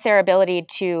what's their ability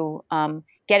to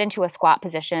get into a squat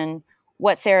position?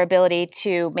 What's their ability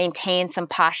to maintain some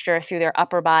posture through their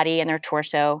upper body and their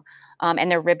torso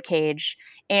and their rib cage,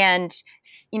 and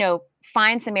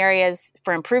find some areas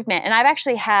for improvement. And I've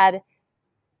actually had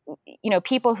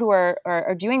people who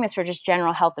are doing this for just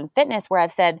general health and fitness, where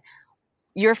I've said,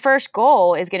 your first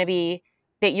goal is going to be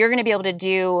that you're going to be able to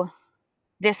do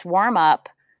this warm up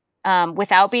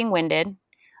without being winded,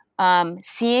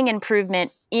 seeing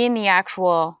improvement in the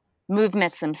actual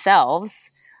movements themselves.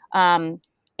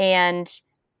 And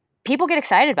people get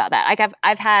excited about that. Like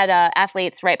I've had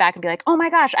athletes write back and be like, "Oh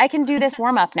my gosh, I can do this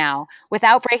warm up now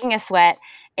without breaking a sweat,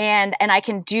 and I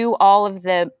can do all of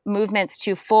the movements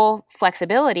to full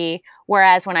flexibility."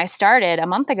 Whereas when I started a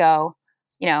month ago,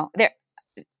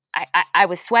 I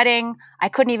was sweating. I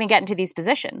couldn't even get into these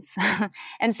positions.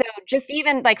 And so just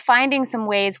even like finding some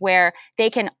ways where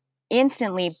they can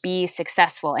instantly be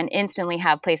successful and instantly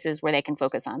have places where they can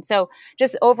focus on. So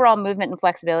just overall movement and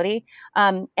flexibility.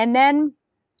 And then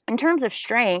in terms of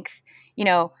strength,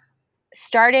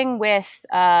 starting with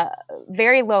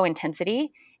very low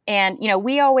intensity. And,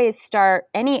 we always start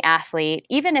any athlete,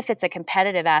 even if it's a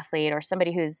competitive athlete or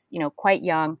somebody who's, quite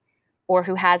young or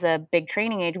who has a big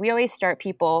training age, we always start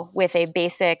people with a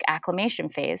basic acclimation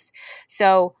phase.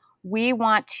 So we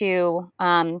want to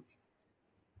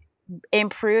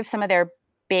improve some of their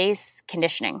base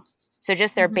conditioning. So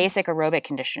just their basic aerobic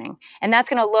conditioning. And that's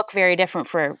going to look very different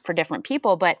for different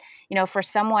people. But, for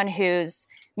someone who's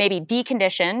maybe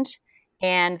deconditioned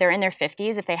and they're in their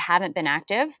 50s, if they haven't been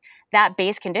active, that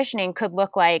base conditioning could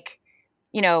look like,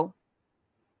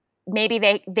 maybe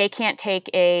they can't take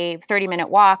a 30-minute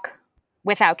walk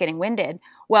without getting winded.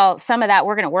 Well, some of that,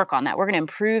 we're going to work on that. We're going to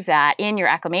improve that in your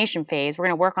acclimation phase. We're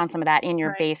going to work on some of that in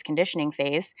your base conditioning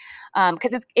phase,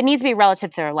 because it needs to be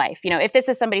relative to their life. If this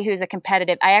is somebody who's a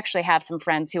competitive, I actually have some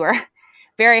friends who are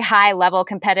very high level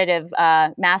competitive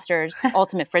masters,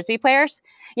 ultimate Frisbee players.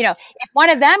 If one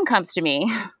of them comes to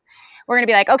me, we're going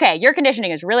to be like, okay, your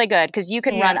conditioning is really good because you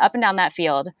can run up and down that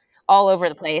field all over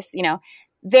the place.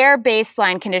 Their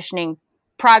baseline conditioning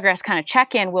progress kind of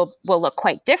check-in will look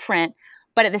quite different.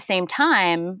 But at the same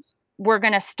time, we're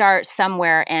going to start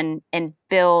somewhere and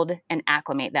build and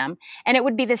acclimate them. And it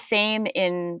would be the same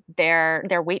in their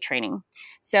weight training.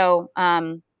 So,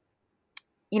 I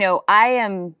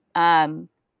am, I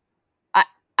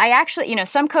actually,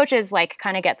 some coaches like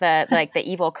kind of get the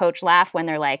evil coach laugh when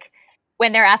they're like,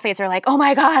 when their athletes are like, oh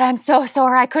my God, I'm so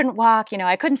sore. I couldn't walk,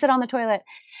 I couldn't sit on the toilet.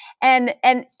 And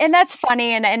that's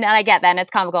funny. And I get that. And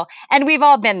it's comical. And we've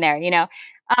all been there,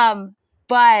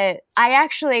 but I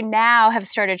actually now have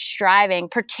started striving,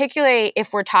 particularly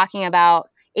if we're talking about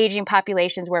aging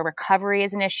populations where recovery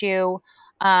is an issue,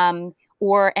 and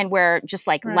where just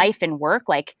like life and work,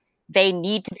 like they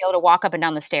need to be able to walk up and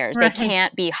down the stairs. They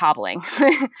can't be hobbling.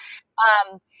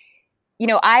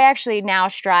 I actually now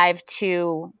strive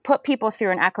to put people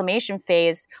through an acclimation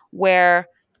phase where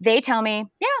they tell me,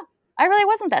 yeah, I really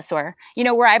wasn't that sore.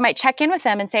 Where I might check in with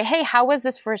them and say, hey, how was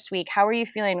this first week? How are you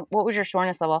feeling? What was your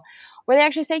soreness level? Where they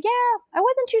actually say, yeah, I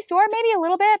wasn't too sore, maybe a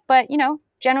little bit, but,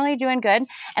 generally doing good.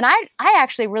 And I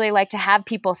actually really like to have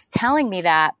people telling me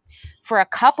that for a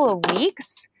couple of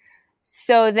weeks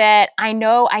so that I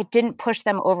know I didn't push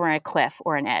them over a cliff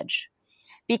or an edge.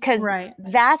 Because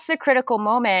that's the critical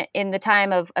moment in the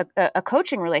time of a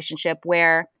coaching relationship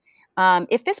where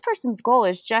if this person's goal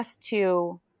is just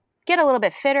to get a little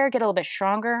bit fitter, get a little bit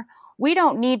stronger, we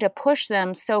don't need to push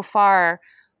them so far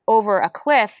over a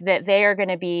cliff that they are going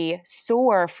to be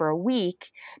sore for a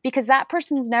week, because that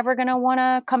person's never going to want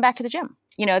to come back to the gym.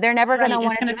 They're never going to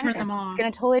want to turn them off. It's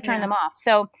going to totally turn them off.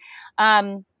 So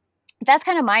that's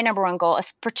kind of my number one goal,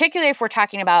 particularly if we're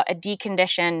talking about a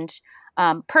deconditioned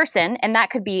person, and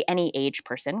that could be any age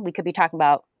person. We could be talking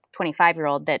about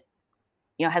 25-year-old that,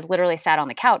 has literally sat on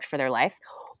the couch for their life.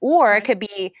 Or it could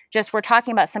be just, we're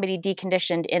talking about somebody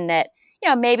deconditioned in that,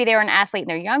 maybe they were an athlete in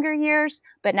their younger years,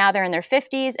 but now they're in their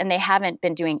 50s and they haven't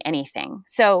been doing anything.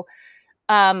 So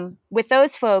with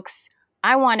those folks,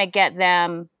 I want to get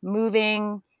them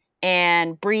moving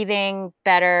and breathing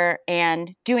better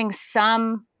and doing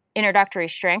some introductory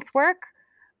strength work.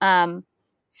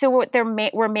 So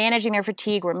we're managing their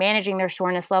fatigue, we're managing their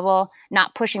soreness level,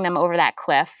 not pushing them over that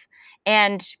cliff.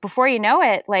 And before you know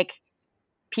it, like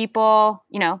people,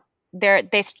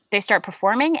 they start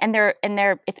performing and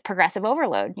it's progressive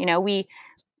overload. We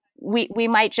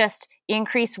might just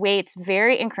increase weights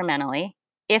very incrementally,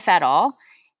 if at all.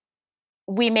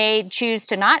 We may choose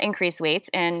to not increase weights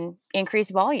and increase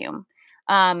volume.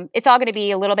 It's all going to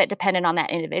be a little bit dependent on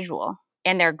that individual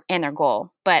and their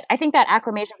goal. But I think that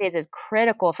acclimation phase is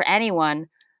critical for anyone,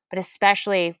 but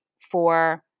especially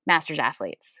for masters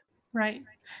athletes. Right.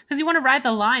 Because you want to ride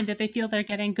the line that they feel they're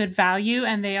getting good value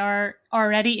and they are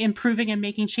already improving and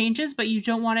making changes, but you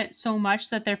don't want it so much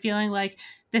that they're feeling like,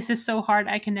 this is so hard,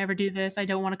 I can never do this, I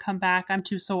don't want to come back, I'm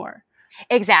too sore.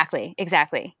 Exactly.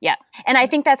 Yeah. And I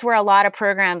think that's where a lot of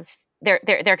programs, there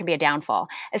can be a downfall,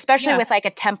 especially with like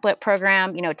a template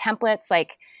program. Templates,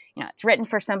 like, it's written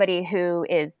for somebody who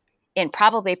is in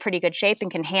probably pretty good shape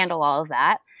and can handle all of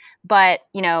that. But,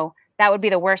 that would be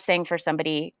the worst thing for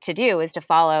somebody to do, is to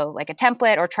follow like a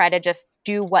template or try to just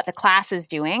do what the class is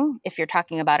doing. If you're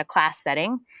talking about a class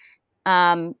setting,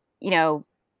 they're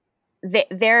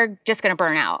just going to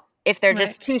burn out. If they're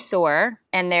just too sore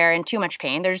and they're in too much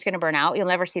pain, they're just going to burn out. You'll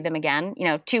never see them again,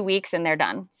 2 weeks and they're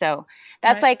done. So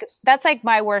that's like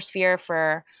my worst fear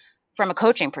from a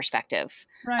coaching perspective.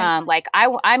 Like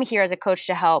I'm here as a coach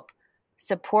to help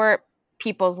support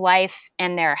people's life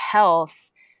and their health.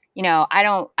 I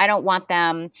don't want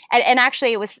them. And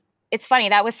actually it's funny.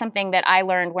 That was something that I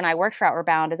learned when I worked for Outward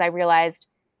Bound, is I realized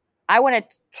I want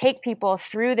to take people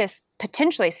through this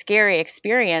potentially scary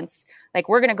experience. Like,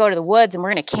 we're going to go to the woods and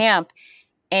we're going to camp.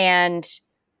 And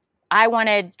I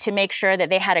wanted to make sure that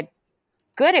they had a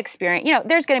good experience.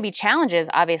 There's going to be challenges,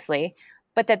 obviously,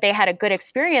 but that they had a good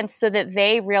experience so that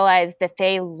they realized that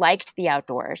they liked the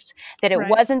outdoors, that it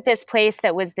wasn't this place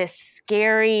that was this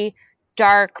scary,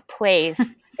 dark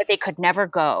place that they could never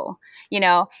go,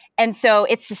 And so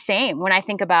it's the same when I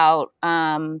think about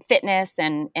fitness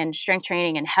and strength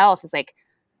training and health. It's like,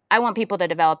 I want people to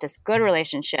develop this good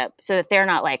relationship so that they're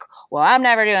not like, well, I'm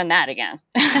never doing that again.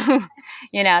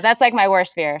 That's like my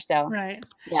worst fear. So,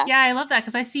 yeah, I love that.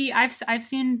 Cause I've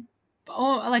seen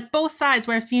like both sides,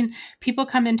 where I've seen people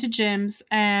come into gyms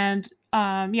and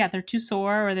they're too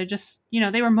sore, or they're just,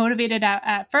 they were motivated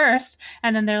at first,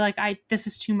 and then they're like, this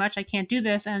is too much, I can't do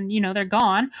this. And, they're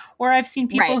gone. Or I've seen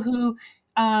people who,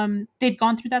 they've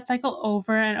gone through that cycle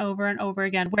over and over and over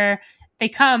again, where they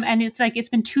come and it's like, it's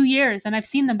been 2 years and I've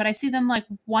seen them, but I see them like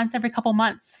once every couple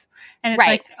months. And it's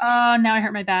like, oh, now I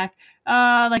hurt my back.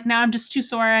 Like now I'm just too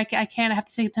sore. I can't, I have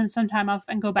to take some time off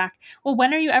and go back. Well,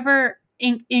 when are you ever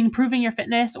improving your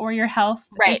fitness or your health?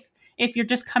 If you're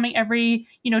just coming every,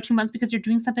 2 months because you're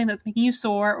doing something that's making you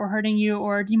sore or hurting you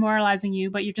or demoralizing you,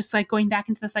 but you're just like going back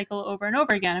into the cycle over and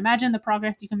over again. Imagine the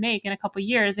progress you can make in a couple of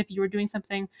years if you were doing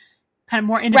something kind of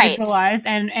more individualized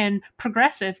and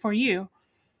progressive for you.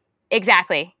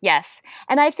 Exactly. Yes.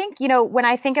 And I think, when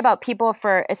I think about people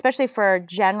especially for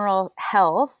general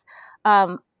health,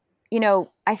 I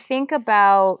think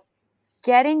about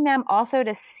getting them also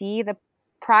to see the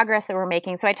progress that we're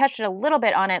making. So I touched a little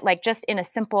bit on it, like just in a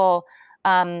simple,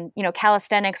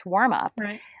 calisthenics warm up.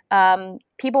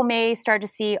 People may start to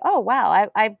see, oh, wow,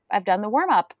 I've done the warm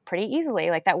up pretty easily.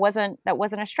 Like that wasn't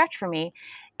a stretch for me.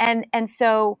 And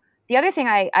so the other thing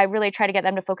I really try to get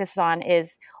them to focus on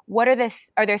is what are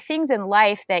there things in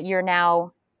life that you're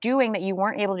now doing that you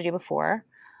weren't able to do before?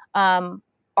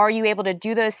 Are you able to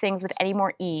do those things with any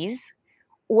more ease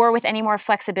or with any more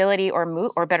flexibility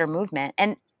or better movement?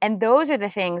 And those are the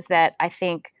things that I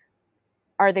think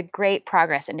are the great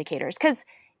progress indicators. Because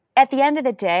at the end of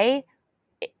the day,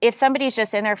 if somebody's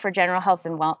just in there for general health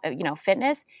and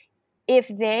fitness, if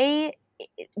they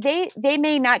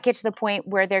may not get to the point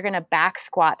where they're going to back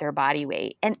squat their body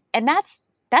weight, and that's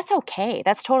okay.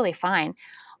 That's totally fine.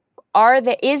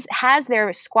 Has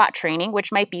their squat training,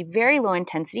 which might be very low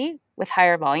intensity with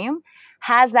higher volume,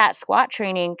 has that squat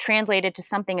training translated to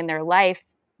something in their life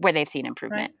where they've seen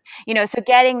improvement? Right. So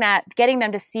getting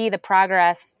them to see the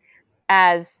progress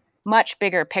as much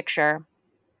bigger picture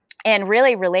and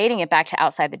really relating it back to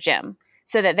outside the gym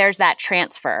so that there's that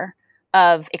transfer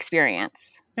of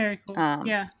experience. Very cool.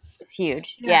 Yeah. It's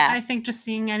huge. Yeah. I think just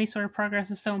seeing any sort of progress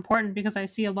is so important because I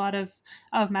see a lot of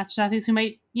masters athletes who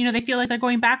might, they feel like they're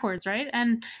going backwards, right?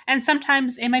 And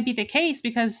sometimes it might be the case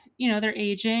because, they're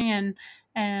aging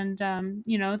and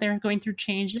they're going through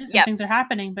changes and things are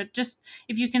happening. But just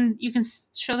if you can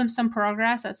show them some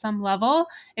progress at some level,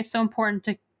 it's so important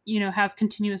to, have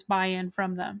continuous buy-in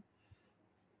from them.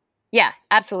 Yeah,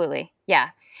 absolutely.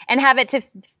 Yeah. And have it to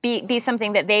be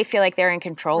something that they feel like they're in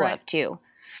control of too.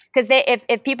 Because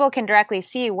if people can directly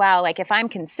see, wow, like if I'm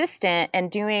consistent and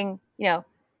doing, and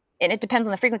it depends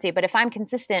on the frequency, but if I'm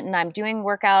consistent and I'm doing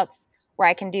workouts where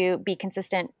I can be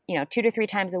consistent, 2 to 3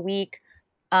 times a week,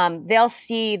 they'll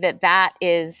see that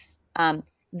is,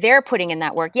 they're putting in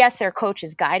that work. Yes, their coach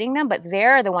is guiding them, but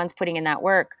they're the ones putting in that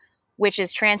work, which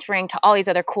is transferring to all these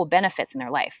other cool benefits in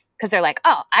their life. Because they're like,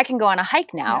 oh, I can go on a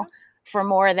hike now for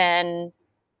more than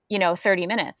 30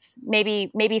 minutes.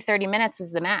 Maybe 30 minutes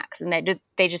was the max and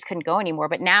they just couldn't go anymore.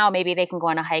 But now maybe they can go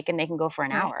on a hike and they can go for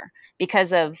an hour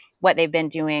because of what they've been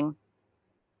doing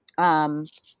in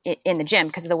the gym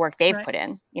because of the work they've put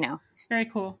in, Very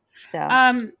cool. So,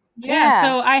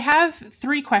 so I have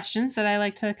 3 questions that I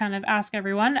like to kind of ask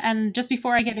everyone. And just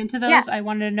before I get into those, I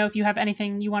wanted to know if you have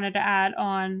anything you wanted to add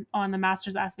on the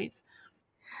masters athletes.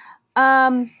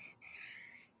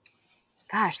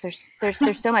 Gosh, there's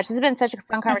so much. This has been such a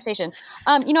fun conversation.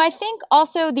 I think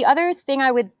also the other thing I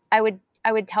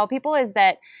would tell people is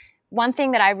that one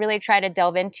thing that I really try to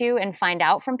delve into and find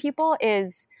out from people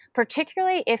is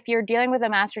particularly if you're dealing with a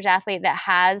masters athlete that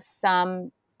has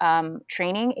some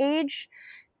training age,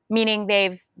 meaning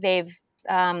they're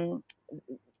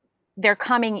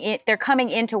coming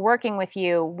into working with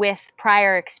you with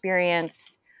prior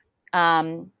experience,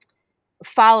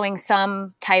 following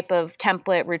some type of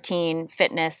template, routine,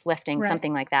 fitness, lifting,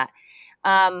 something like that,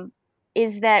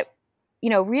 is that,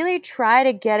 really try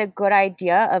to get a good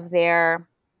idea of their,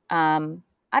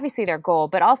 obviously their goal,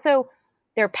 but also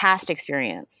their past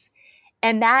experience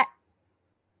and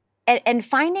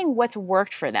finding what's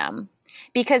worked for them,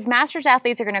 because masters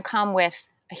athletes are going to come with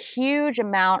a huge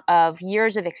amount of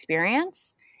years of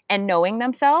experience and knowing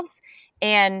themselves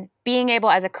and being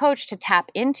able as a coach to tap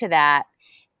into that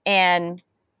and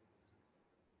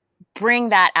bring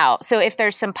that out. So if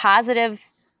there's some positive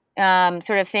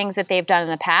sort of things that they've done in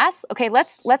the past, okay,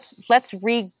 let's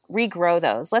regrow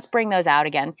those. Let's bring those out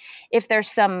again. If there's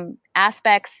some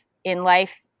aspects in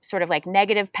life, sort of like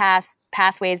negative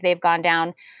pathways they've gone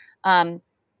down,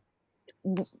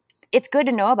 it's good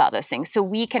to know about those things so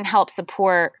we can help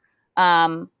support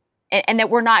and that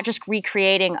we're not just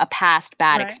recreating a past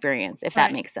bad experience, if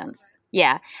that makes sense.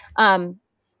 Yeah.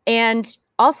 And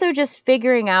also just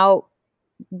figuring out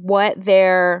what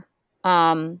their,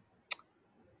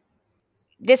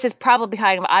 this is probably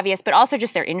kind of obvious, but also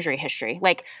just their injury history.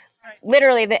 Like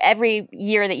literally every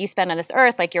year that you spend on this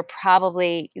earth, like you're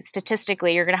probably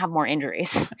statistically, you're going to have more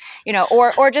injuries,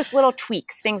 or just little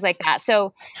tweaks, things like that.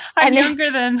 So I'm younger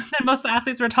than most of the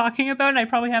athletes we're talking about, and I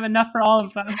probably have enough for all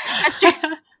of them. That's true.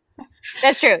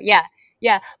 That's true. Yeah.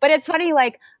 Yeah. But it's funny,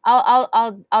 like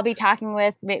I'll be talking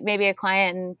with maybe a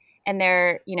client and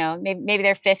they're, maybe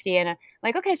they're 50 and I'm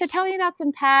like, okay, so tell me about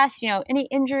some past, any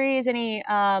injuries, any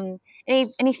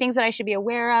things that I should be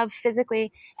aware of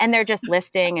physically. And they're just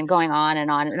listing and going on. And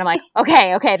I'm like,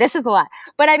 okay, this is a lot.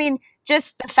 But I mean,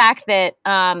 just the fact that,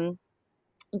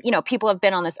 people have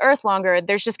been on this earth longer,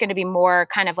 there's just going to be more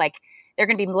kind of like, they're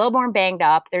going to be a little more banged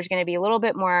up. There's going to be a little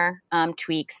bit more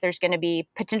tweaks. There's going to be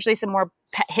potentially some more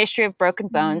history of broken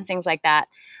bones, things like that.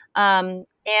 And,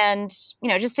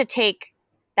 just to take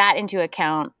that into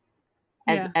account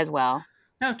as well.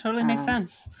 No, totally makes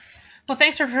sense. Well,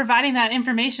 thanks for providing that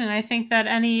information. I think that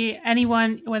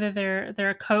anyone, whether they're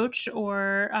a coach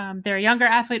or they're a younger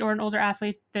athlete or an older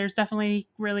athlete, there's definitely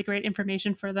really great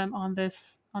information for them on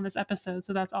this episode.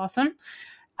 So that's awesome.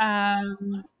 Yeah.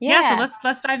 So Yeah.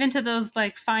 let's dive into those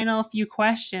like final few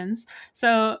questions.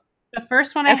 So the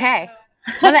first one Okay.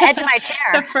 On the edge of my the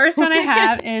chair. first one I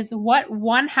have is, what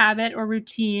one habit or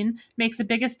routine makes the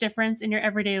biggest difference in your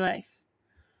everyday life?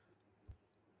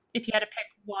 If you had to pick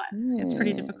one, it's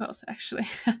pretty difficult, actually.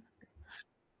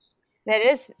 That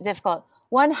is difficult.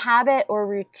 One habit or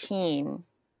routine.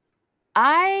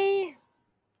 I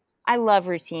love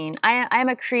routine. I'm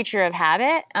a creature of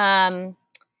habit.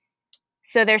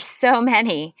 So there's so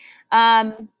many.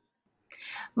 When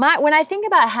I think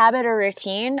about habit or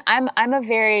routine, I'm a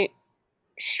very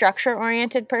structure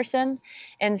oriented person,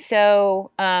 and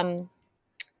so I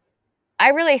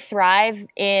really thrive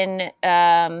in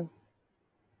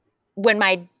when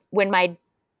my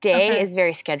day is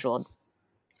very scheduled.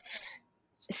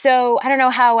 So I don't know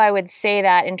how I would say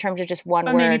that in terms of just one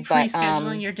word, maybe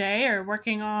pre-scheduling your day or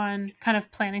working on kind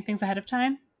of planning things ahead of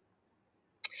time.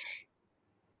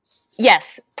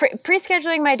 Yes,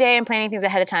 pre-scheduling my day and planning things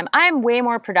ahead of time. I'm way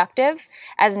more productive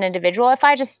as an individual if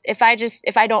I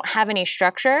don't have any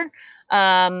structure.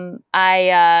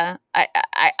 I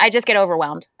just get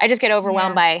overwhelmed. I just get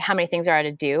overwhelmed by how many things there are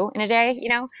to do in a day, you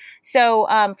know?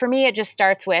 So for me, it just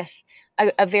starts with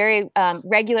a very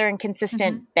regular and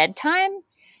consistent bedtime,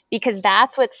 because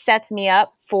that's what sets me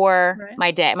up for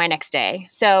my next day.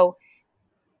 So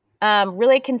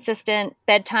really consistent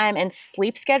bedtime and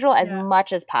sleep schedule as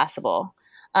much as possible.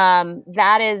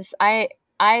 That is, I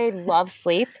love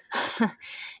sleep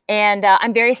and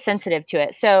I'm very sensitive to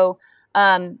it. So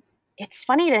it's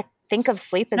funny to think of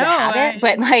sleep as a habit,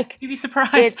 but like, you'd be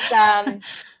surprised.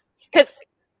 It's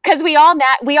because we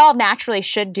all naturally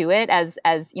should do it as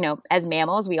you know, as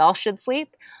mammals, we all should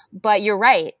sleep. But you're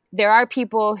right. There are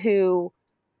people who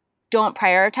don't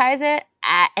prioritize it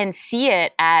and see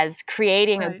it as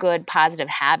creating a good, positive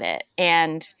habit.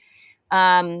 And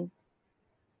I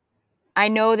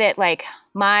know that like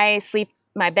my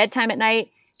bedtime at night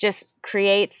just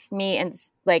creates me and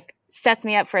like sets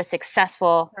me up for a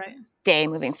successful day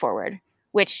moving forward,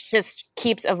 which just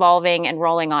keeps evolving and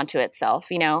rolling onto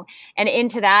itself, you know? And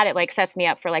into that, it like sets me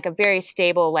up for like a very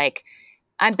stable, like,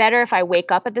 I'm better if I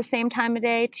wake up at the same time of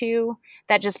day too.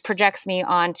 That just projects me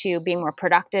onto being more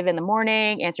productive in the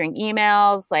morning, answering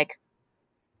emails, like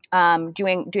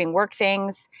doing work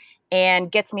things,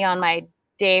 and gets me on my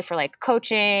day for like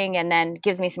coaching, and then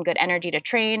gives me some good energy to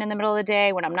train in the middle of the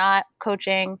day when I'm not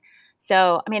coaching.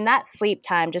 So, I mean, that sleep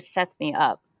time just sets me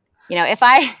up. You know, if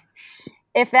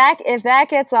that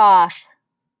gets off,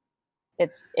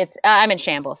 it's I'm in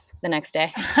shambles the next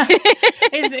day.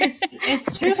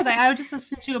 It's true, because I just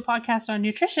listened to a podcast on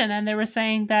nutrition, and they were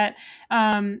saying that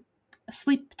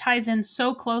sleep ties in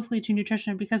so closely to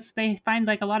nutrition, because they find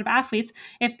like a lot of athletes,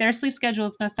 if their sleep schedule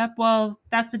is messed up, well,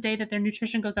 that's the day that their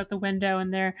nutrition goes out the window,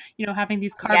 and they're, you know, having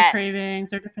these carb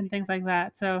cravings or different things like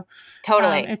that. So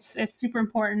totally, it's super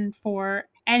important for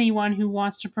anyone who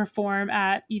wants to perform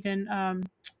at even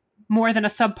more than a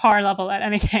subpar level at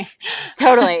anything.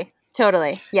 Totally.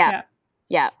 Yeah.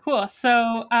 Cool.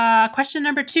 So question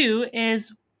number 2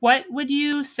 is, what would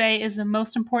you say is the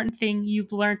most important thing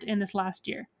you've learned in this last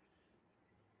year?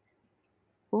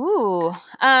 Ooh.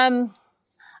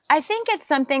 I think it's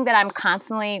something that I'm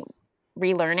constantly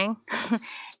relearning,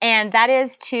 and that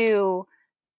is to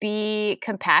be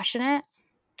compassionate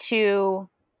to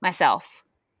myself.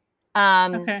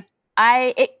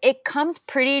 It comes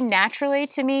pretty naturally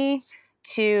to me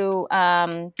to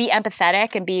be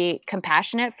empathetic and be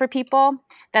compassionate for people.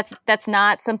 That's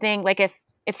not something like, if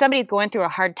somebody's going through a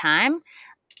hard time,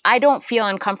 I don't feel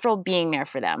uncomfortable being there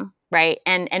for them, right?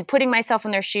 And putting myself in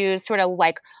their shoes, sort of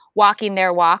like walking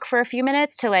their walk for a few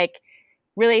minutes to like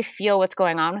really feel what's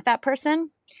going on with that person.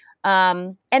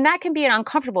 And that can be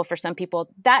uncomfortable for some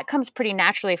people. That comes pretty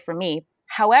naturally for me.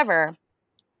 However,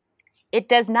 it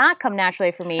does not come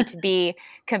naturally for me to be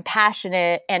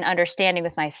compassionate and understanding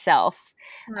with myself.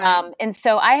 And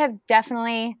so I have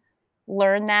definitely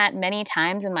learned that many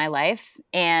times in my life,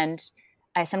 and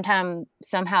I sometimes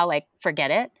somehow like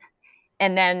forget it.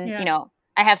 And then, you know,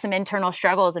 I have some internal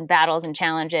struggles and battles and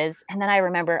challenges. And then I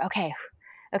remember, okay,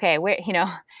 where, you know,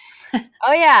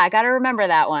 oh yeah, I got to remember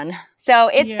that one.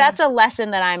 So that's a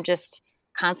lesson that I'm just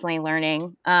constantly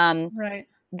learning.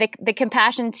 The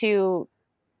compassion to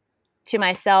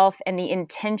myself and the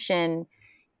intention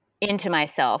into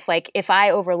myself. Like if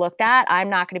I overlook that, I'm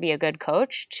not going to be a good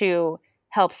coach to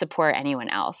help support anyone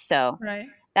else. So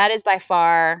that is by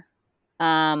far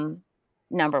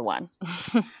number one.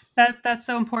 That's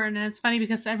so important. And it's funny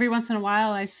because every once in a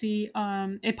while I see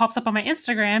it pops up on my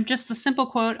Instagram, just the simple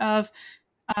quote of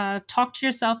talk to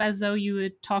yourself as though you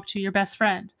would talk to your best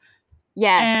friend.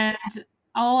 Yes. And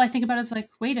all I think about is like,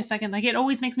 wait a second, like it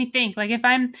always makes me think, like if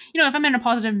I'm in a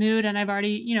positive mood and I've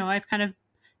already, I've kind of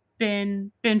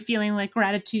been feeling like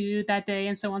gratitude that day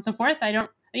and so on and so forth,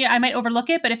 I might overlook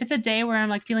it. But if it's a day where I'm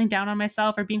like feeling down on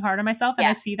myself or being hard on myself and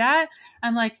I see that,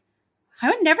 I'm like, I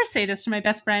would never say this to my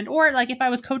best friend. Or like if I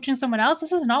was coaching someone else,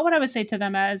 this is not what I would say to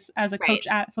them as a coach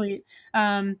athlete. So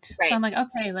I'm like,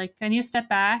 okay, like I need to step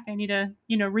back. I need to,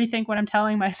 rethink what I'm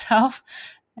telling myself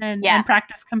and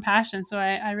practice compassion. So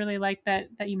I really like that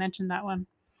you mentioned that one.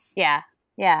 Yeah.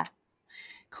 Yeah.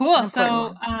 Cool.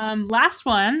 So last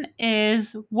one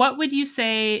is, what would you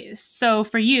say, so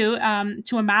for you,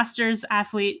 to a master's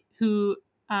athlete who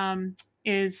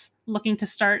is looking to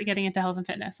start getting into health and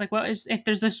fitness? Like if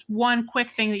there's this one quick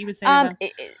thing that you would say to them?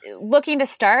 Looking to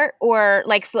start, or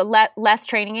like less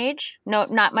training age? No,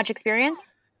 not much experience?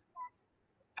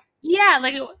 Yeah,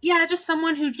 just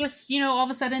someone who just, all of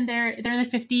a sudden they're in their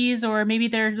 50s, or maybe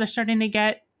they're starting to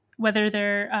get, whether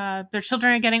their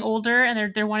children are getting older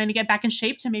and they're wanting to get back in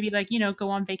shape to maybe like, go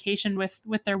on vacation with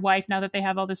their wife now that they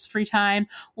have all this free time,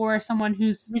 or someone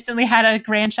who's recently had a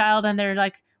grandchild and they're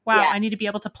like, wow, I need to be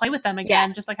able to play with them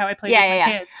again, just like how I played with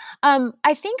my kids.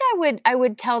 I think I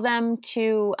would tell them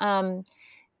to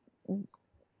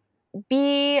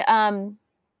be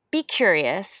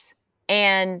curious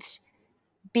and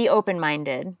be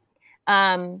open-minded,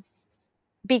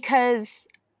 because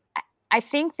I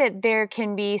think that there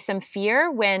can be some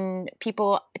fear when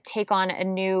people take on a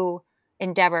new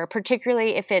endeavor,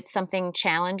 particularly if it's something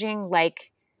challenging,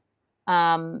 like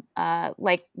when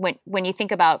you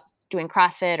think about doing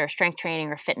CrossFit or strength training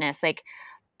or fitness. Like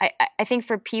I think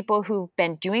for people who've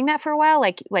been doing that for a while,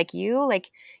 like you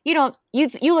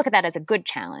look at that as a good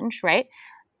challenge, right?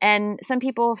 And some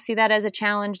people see that as a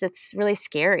challenge that's really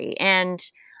scary. And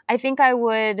I think I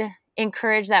would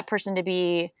encourage that person to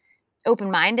be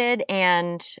open-minded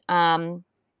and, and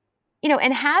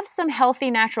have some healthy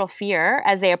natural fear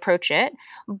as they approach it,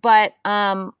 but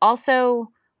also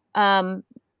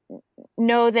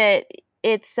know that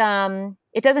it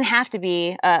doesn't have to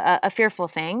be a fearful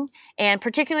thing. And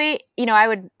particularly,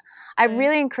 I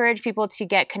really encourage people to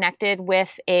get connected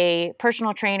with a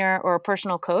personal trainer or a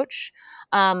personal coach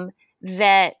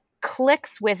that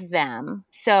clicks with them,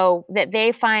 so that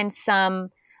they find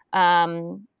some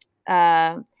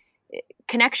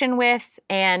connection with,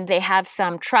 and they have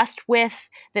some trust with,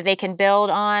 that they can build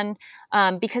on,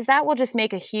 because that will just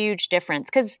make a huge difference.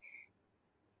 Because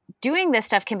doing this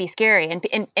stuff can be scary,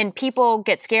 and people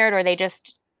get scared, or they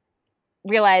just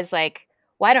realize like,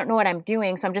 well, I don't know what I'm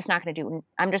doing, so I'm just not going to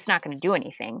do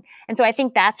anything. And so I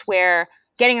think that's where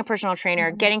getting a personal trainer,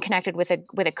 getting connected with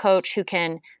a coach who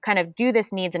can kind of do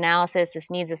this needs analysis, this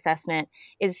needs assessment,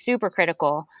 is super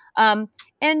critical. And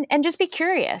just be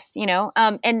curious,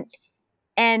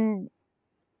 and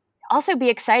also be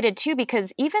excited too,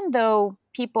 because even though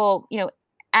people,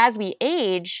 as we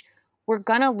age, we're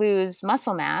going to lose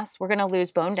muscle mass, we're going to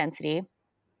lose bone density,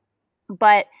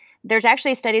 but there's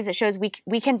actually studies that shows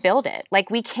we can build it. Like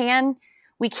we can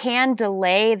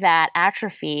delay that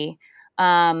atrophy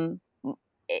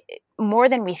more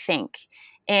than we think.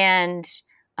 And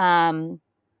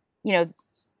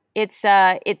it's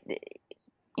time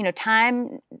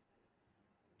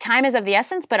is of the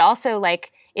essence, but also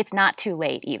like it's not too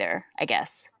late either, I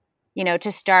guess,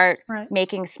 to start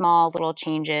making small little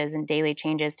changes and daily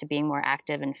changes to being more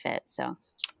active and fit. So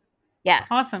yeah.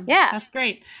 Awesome. Yeah. That's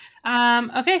great.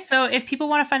 Okay. So if people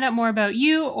want to find out more about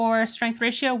you or Strength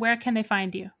Ratio, where can they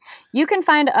find you? You can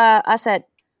find us at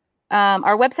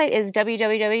our website is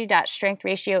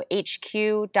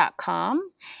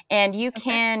www.strengthratiohq.com, and you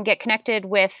can get connected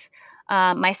with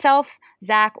myself,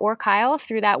 Zach, or Kyle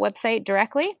through that website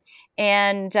directly.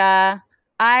 And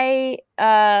I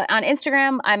on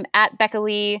Instagram, I'm at Becca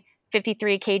Lee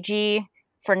 53kg.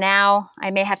 For now, I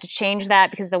may have to change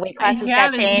that because the weight classes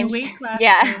got changed. Weight classes.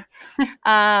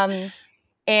 Yeah.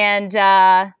 And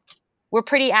we're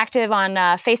pretty active on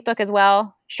Facebook as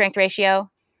well, Strength Ratio.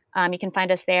 You can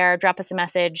find us there, drop us a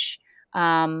message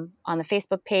on the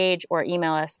Facebook page, or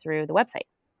email us through the website.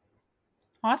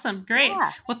 Awesome. Great.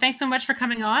 Yeah. Well, thanks so much for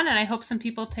coming on, and I hope some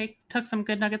people took some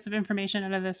good nuggets of information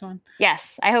out of this one.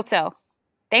 Yes, I hope so.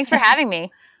 Thanks for having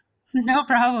me. No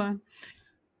problem.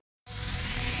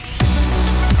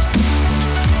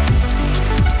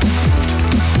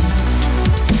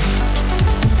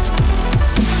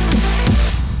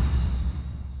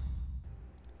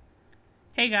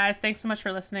 Hey guys, thanks so much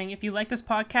for listening. If you like this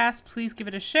podcast, please give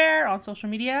it a share on social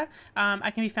media.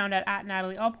 I can be found at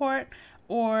Natalie Allport,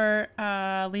 or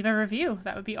leave a review.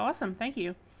 That would be awesome. Thank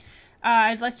you.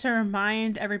 I'd like to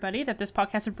remind everybody that this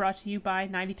podcast is brought to you by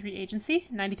 93 Agency.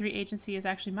 93 Agency is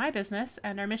actually my business,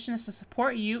 and our mission is to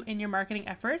support you in your marketing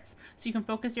efforts so you can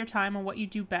focus your time on what you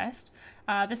do best.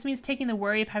 This means taking the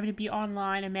worry of having to be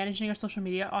online and managing your social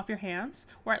media off your hands,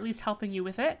 or at least helping you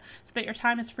with it, so that your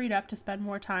time is freed up to spend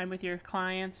more time with your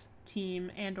clients,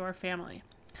 team, and or family.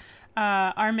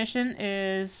 Our mission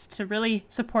is to really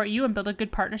support you and build a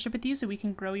good partnership with you so we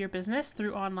can grow your business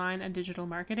through online and digital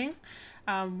marketing.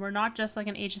 We're not just like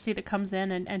an agency that comes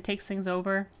in and takes things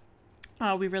over.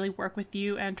 We really work with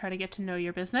you and try to get to know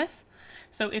your business.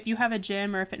 So if you have a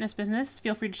gym or a fitness business,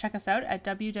 feel free to check us out at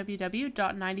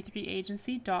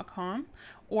www.93agency.com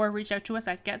or reach out to us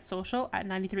at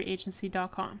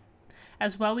getsocial@93agency.com.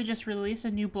 As well, we just released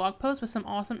a new blog post with some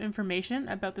awesome information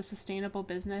about the sustainable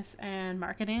business and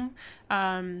marketing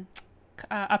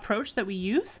approach that we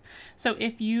use. So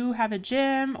if you have a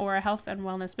gym or a health and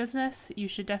wellness business, you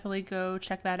should definitely go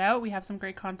check that out. We have some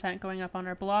great content going up on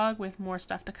our blog with more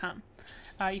stuff to come.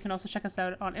 You can also check us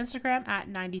out on Instagram at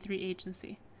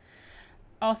 93agency.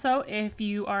 Also, if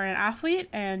you are an athlete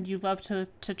and you love to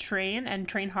train and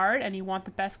train hard and you want the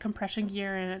best compression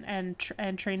gear and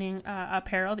training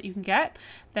apparel that you can get,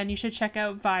 then you should check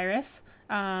out Virus.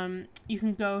 You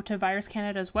can go to Virus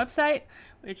Canada's website,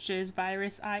 which is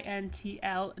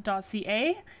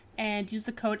virusintl.ca, and use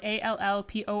the code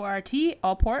ALLPORT,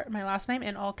 Allport, my last name,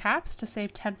 in all caps to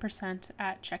save 10%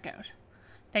 at checkout.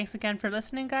 Thanks again for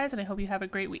listening, guys, and I hope you have a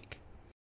great week.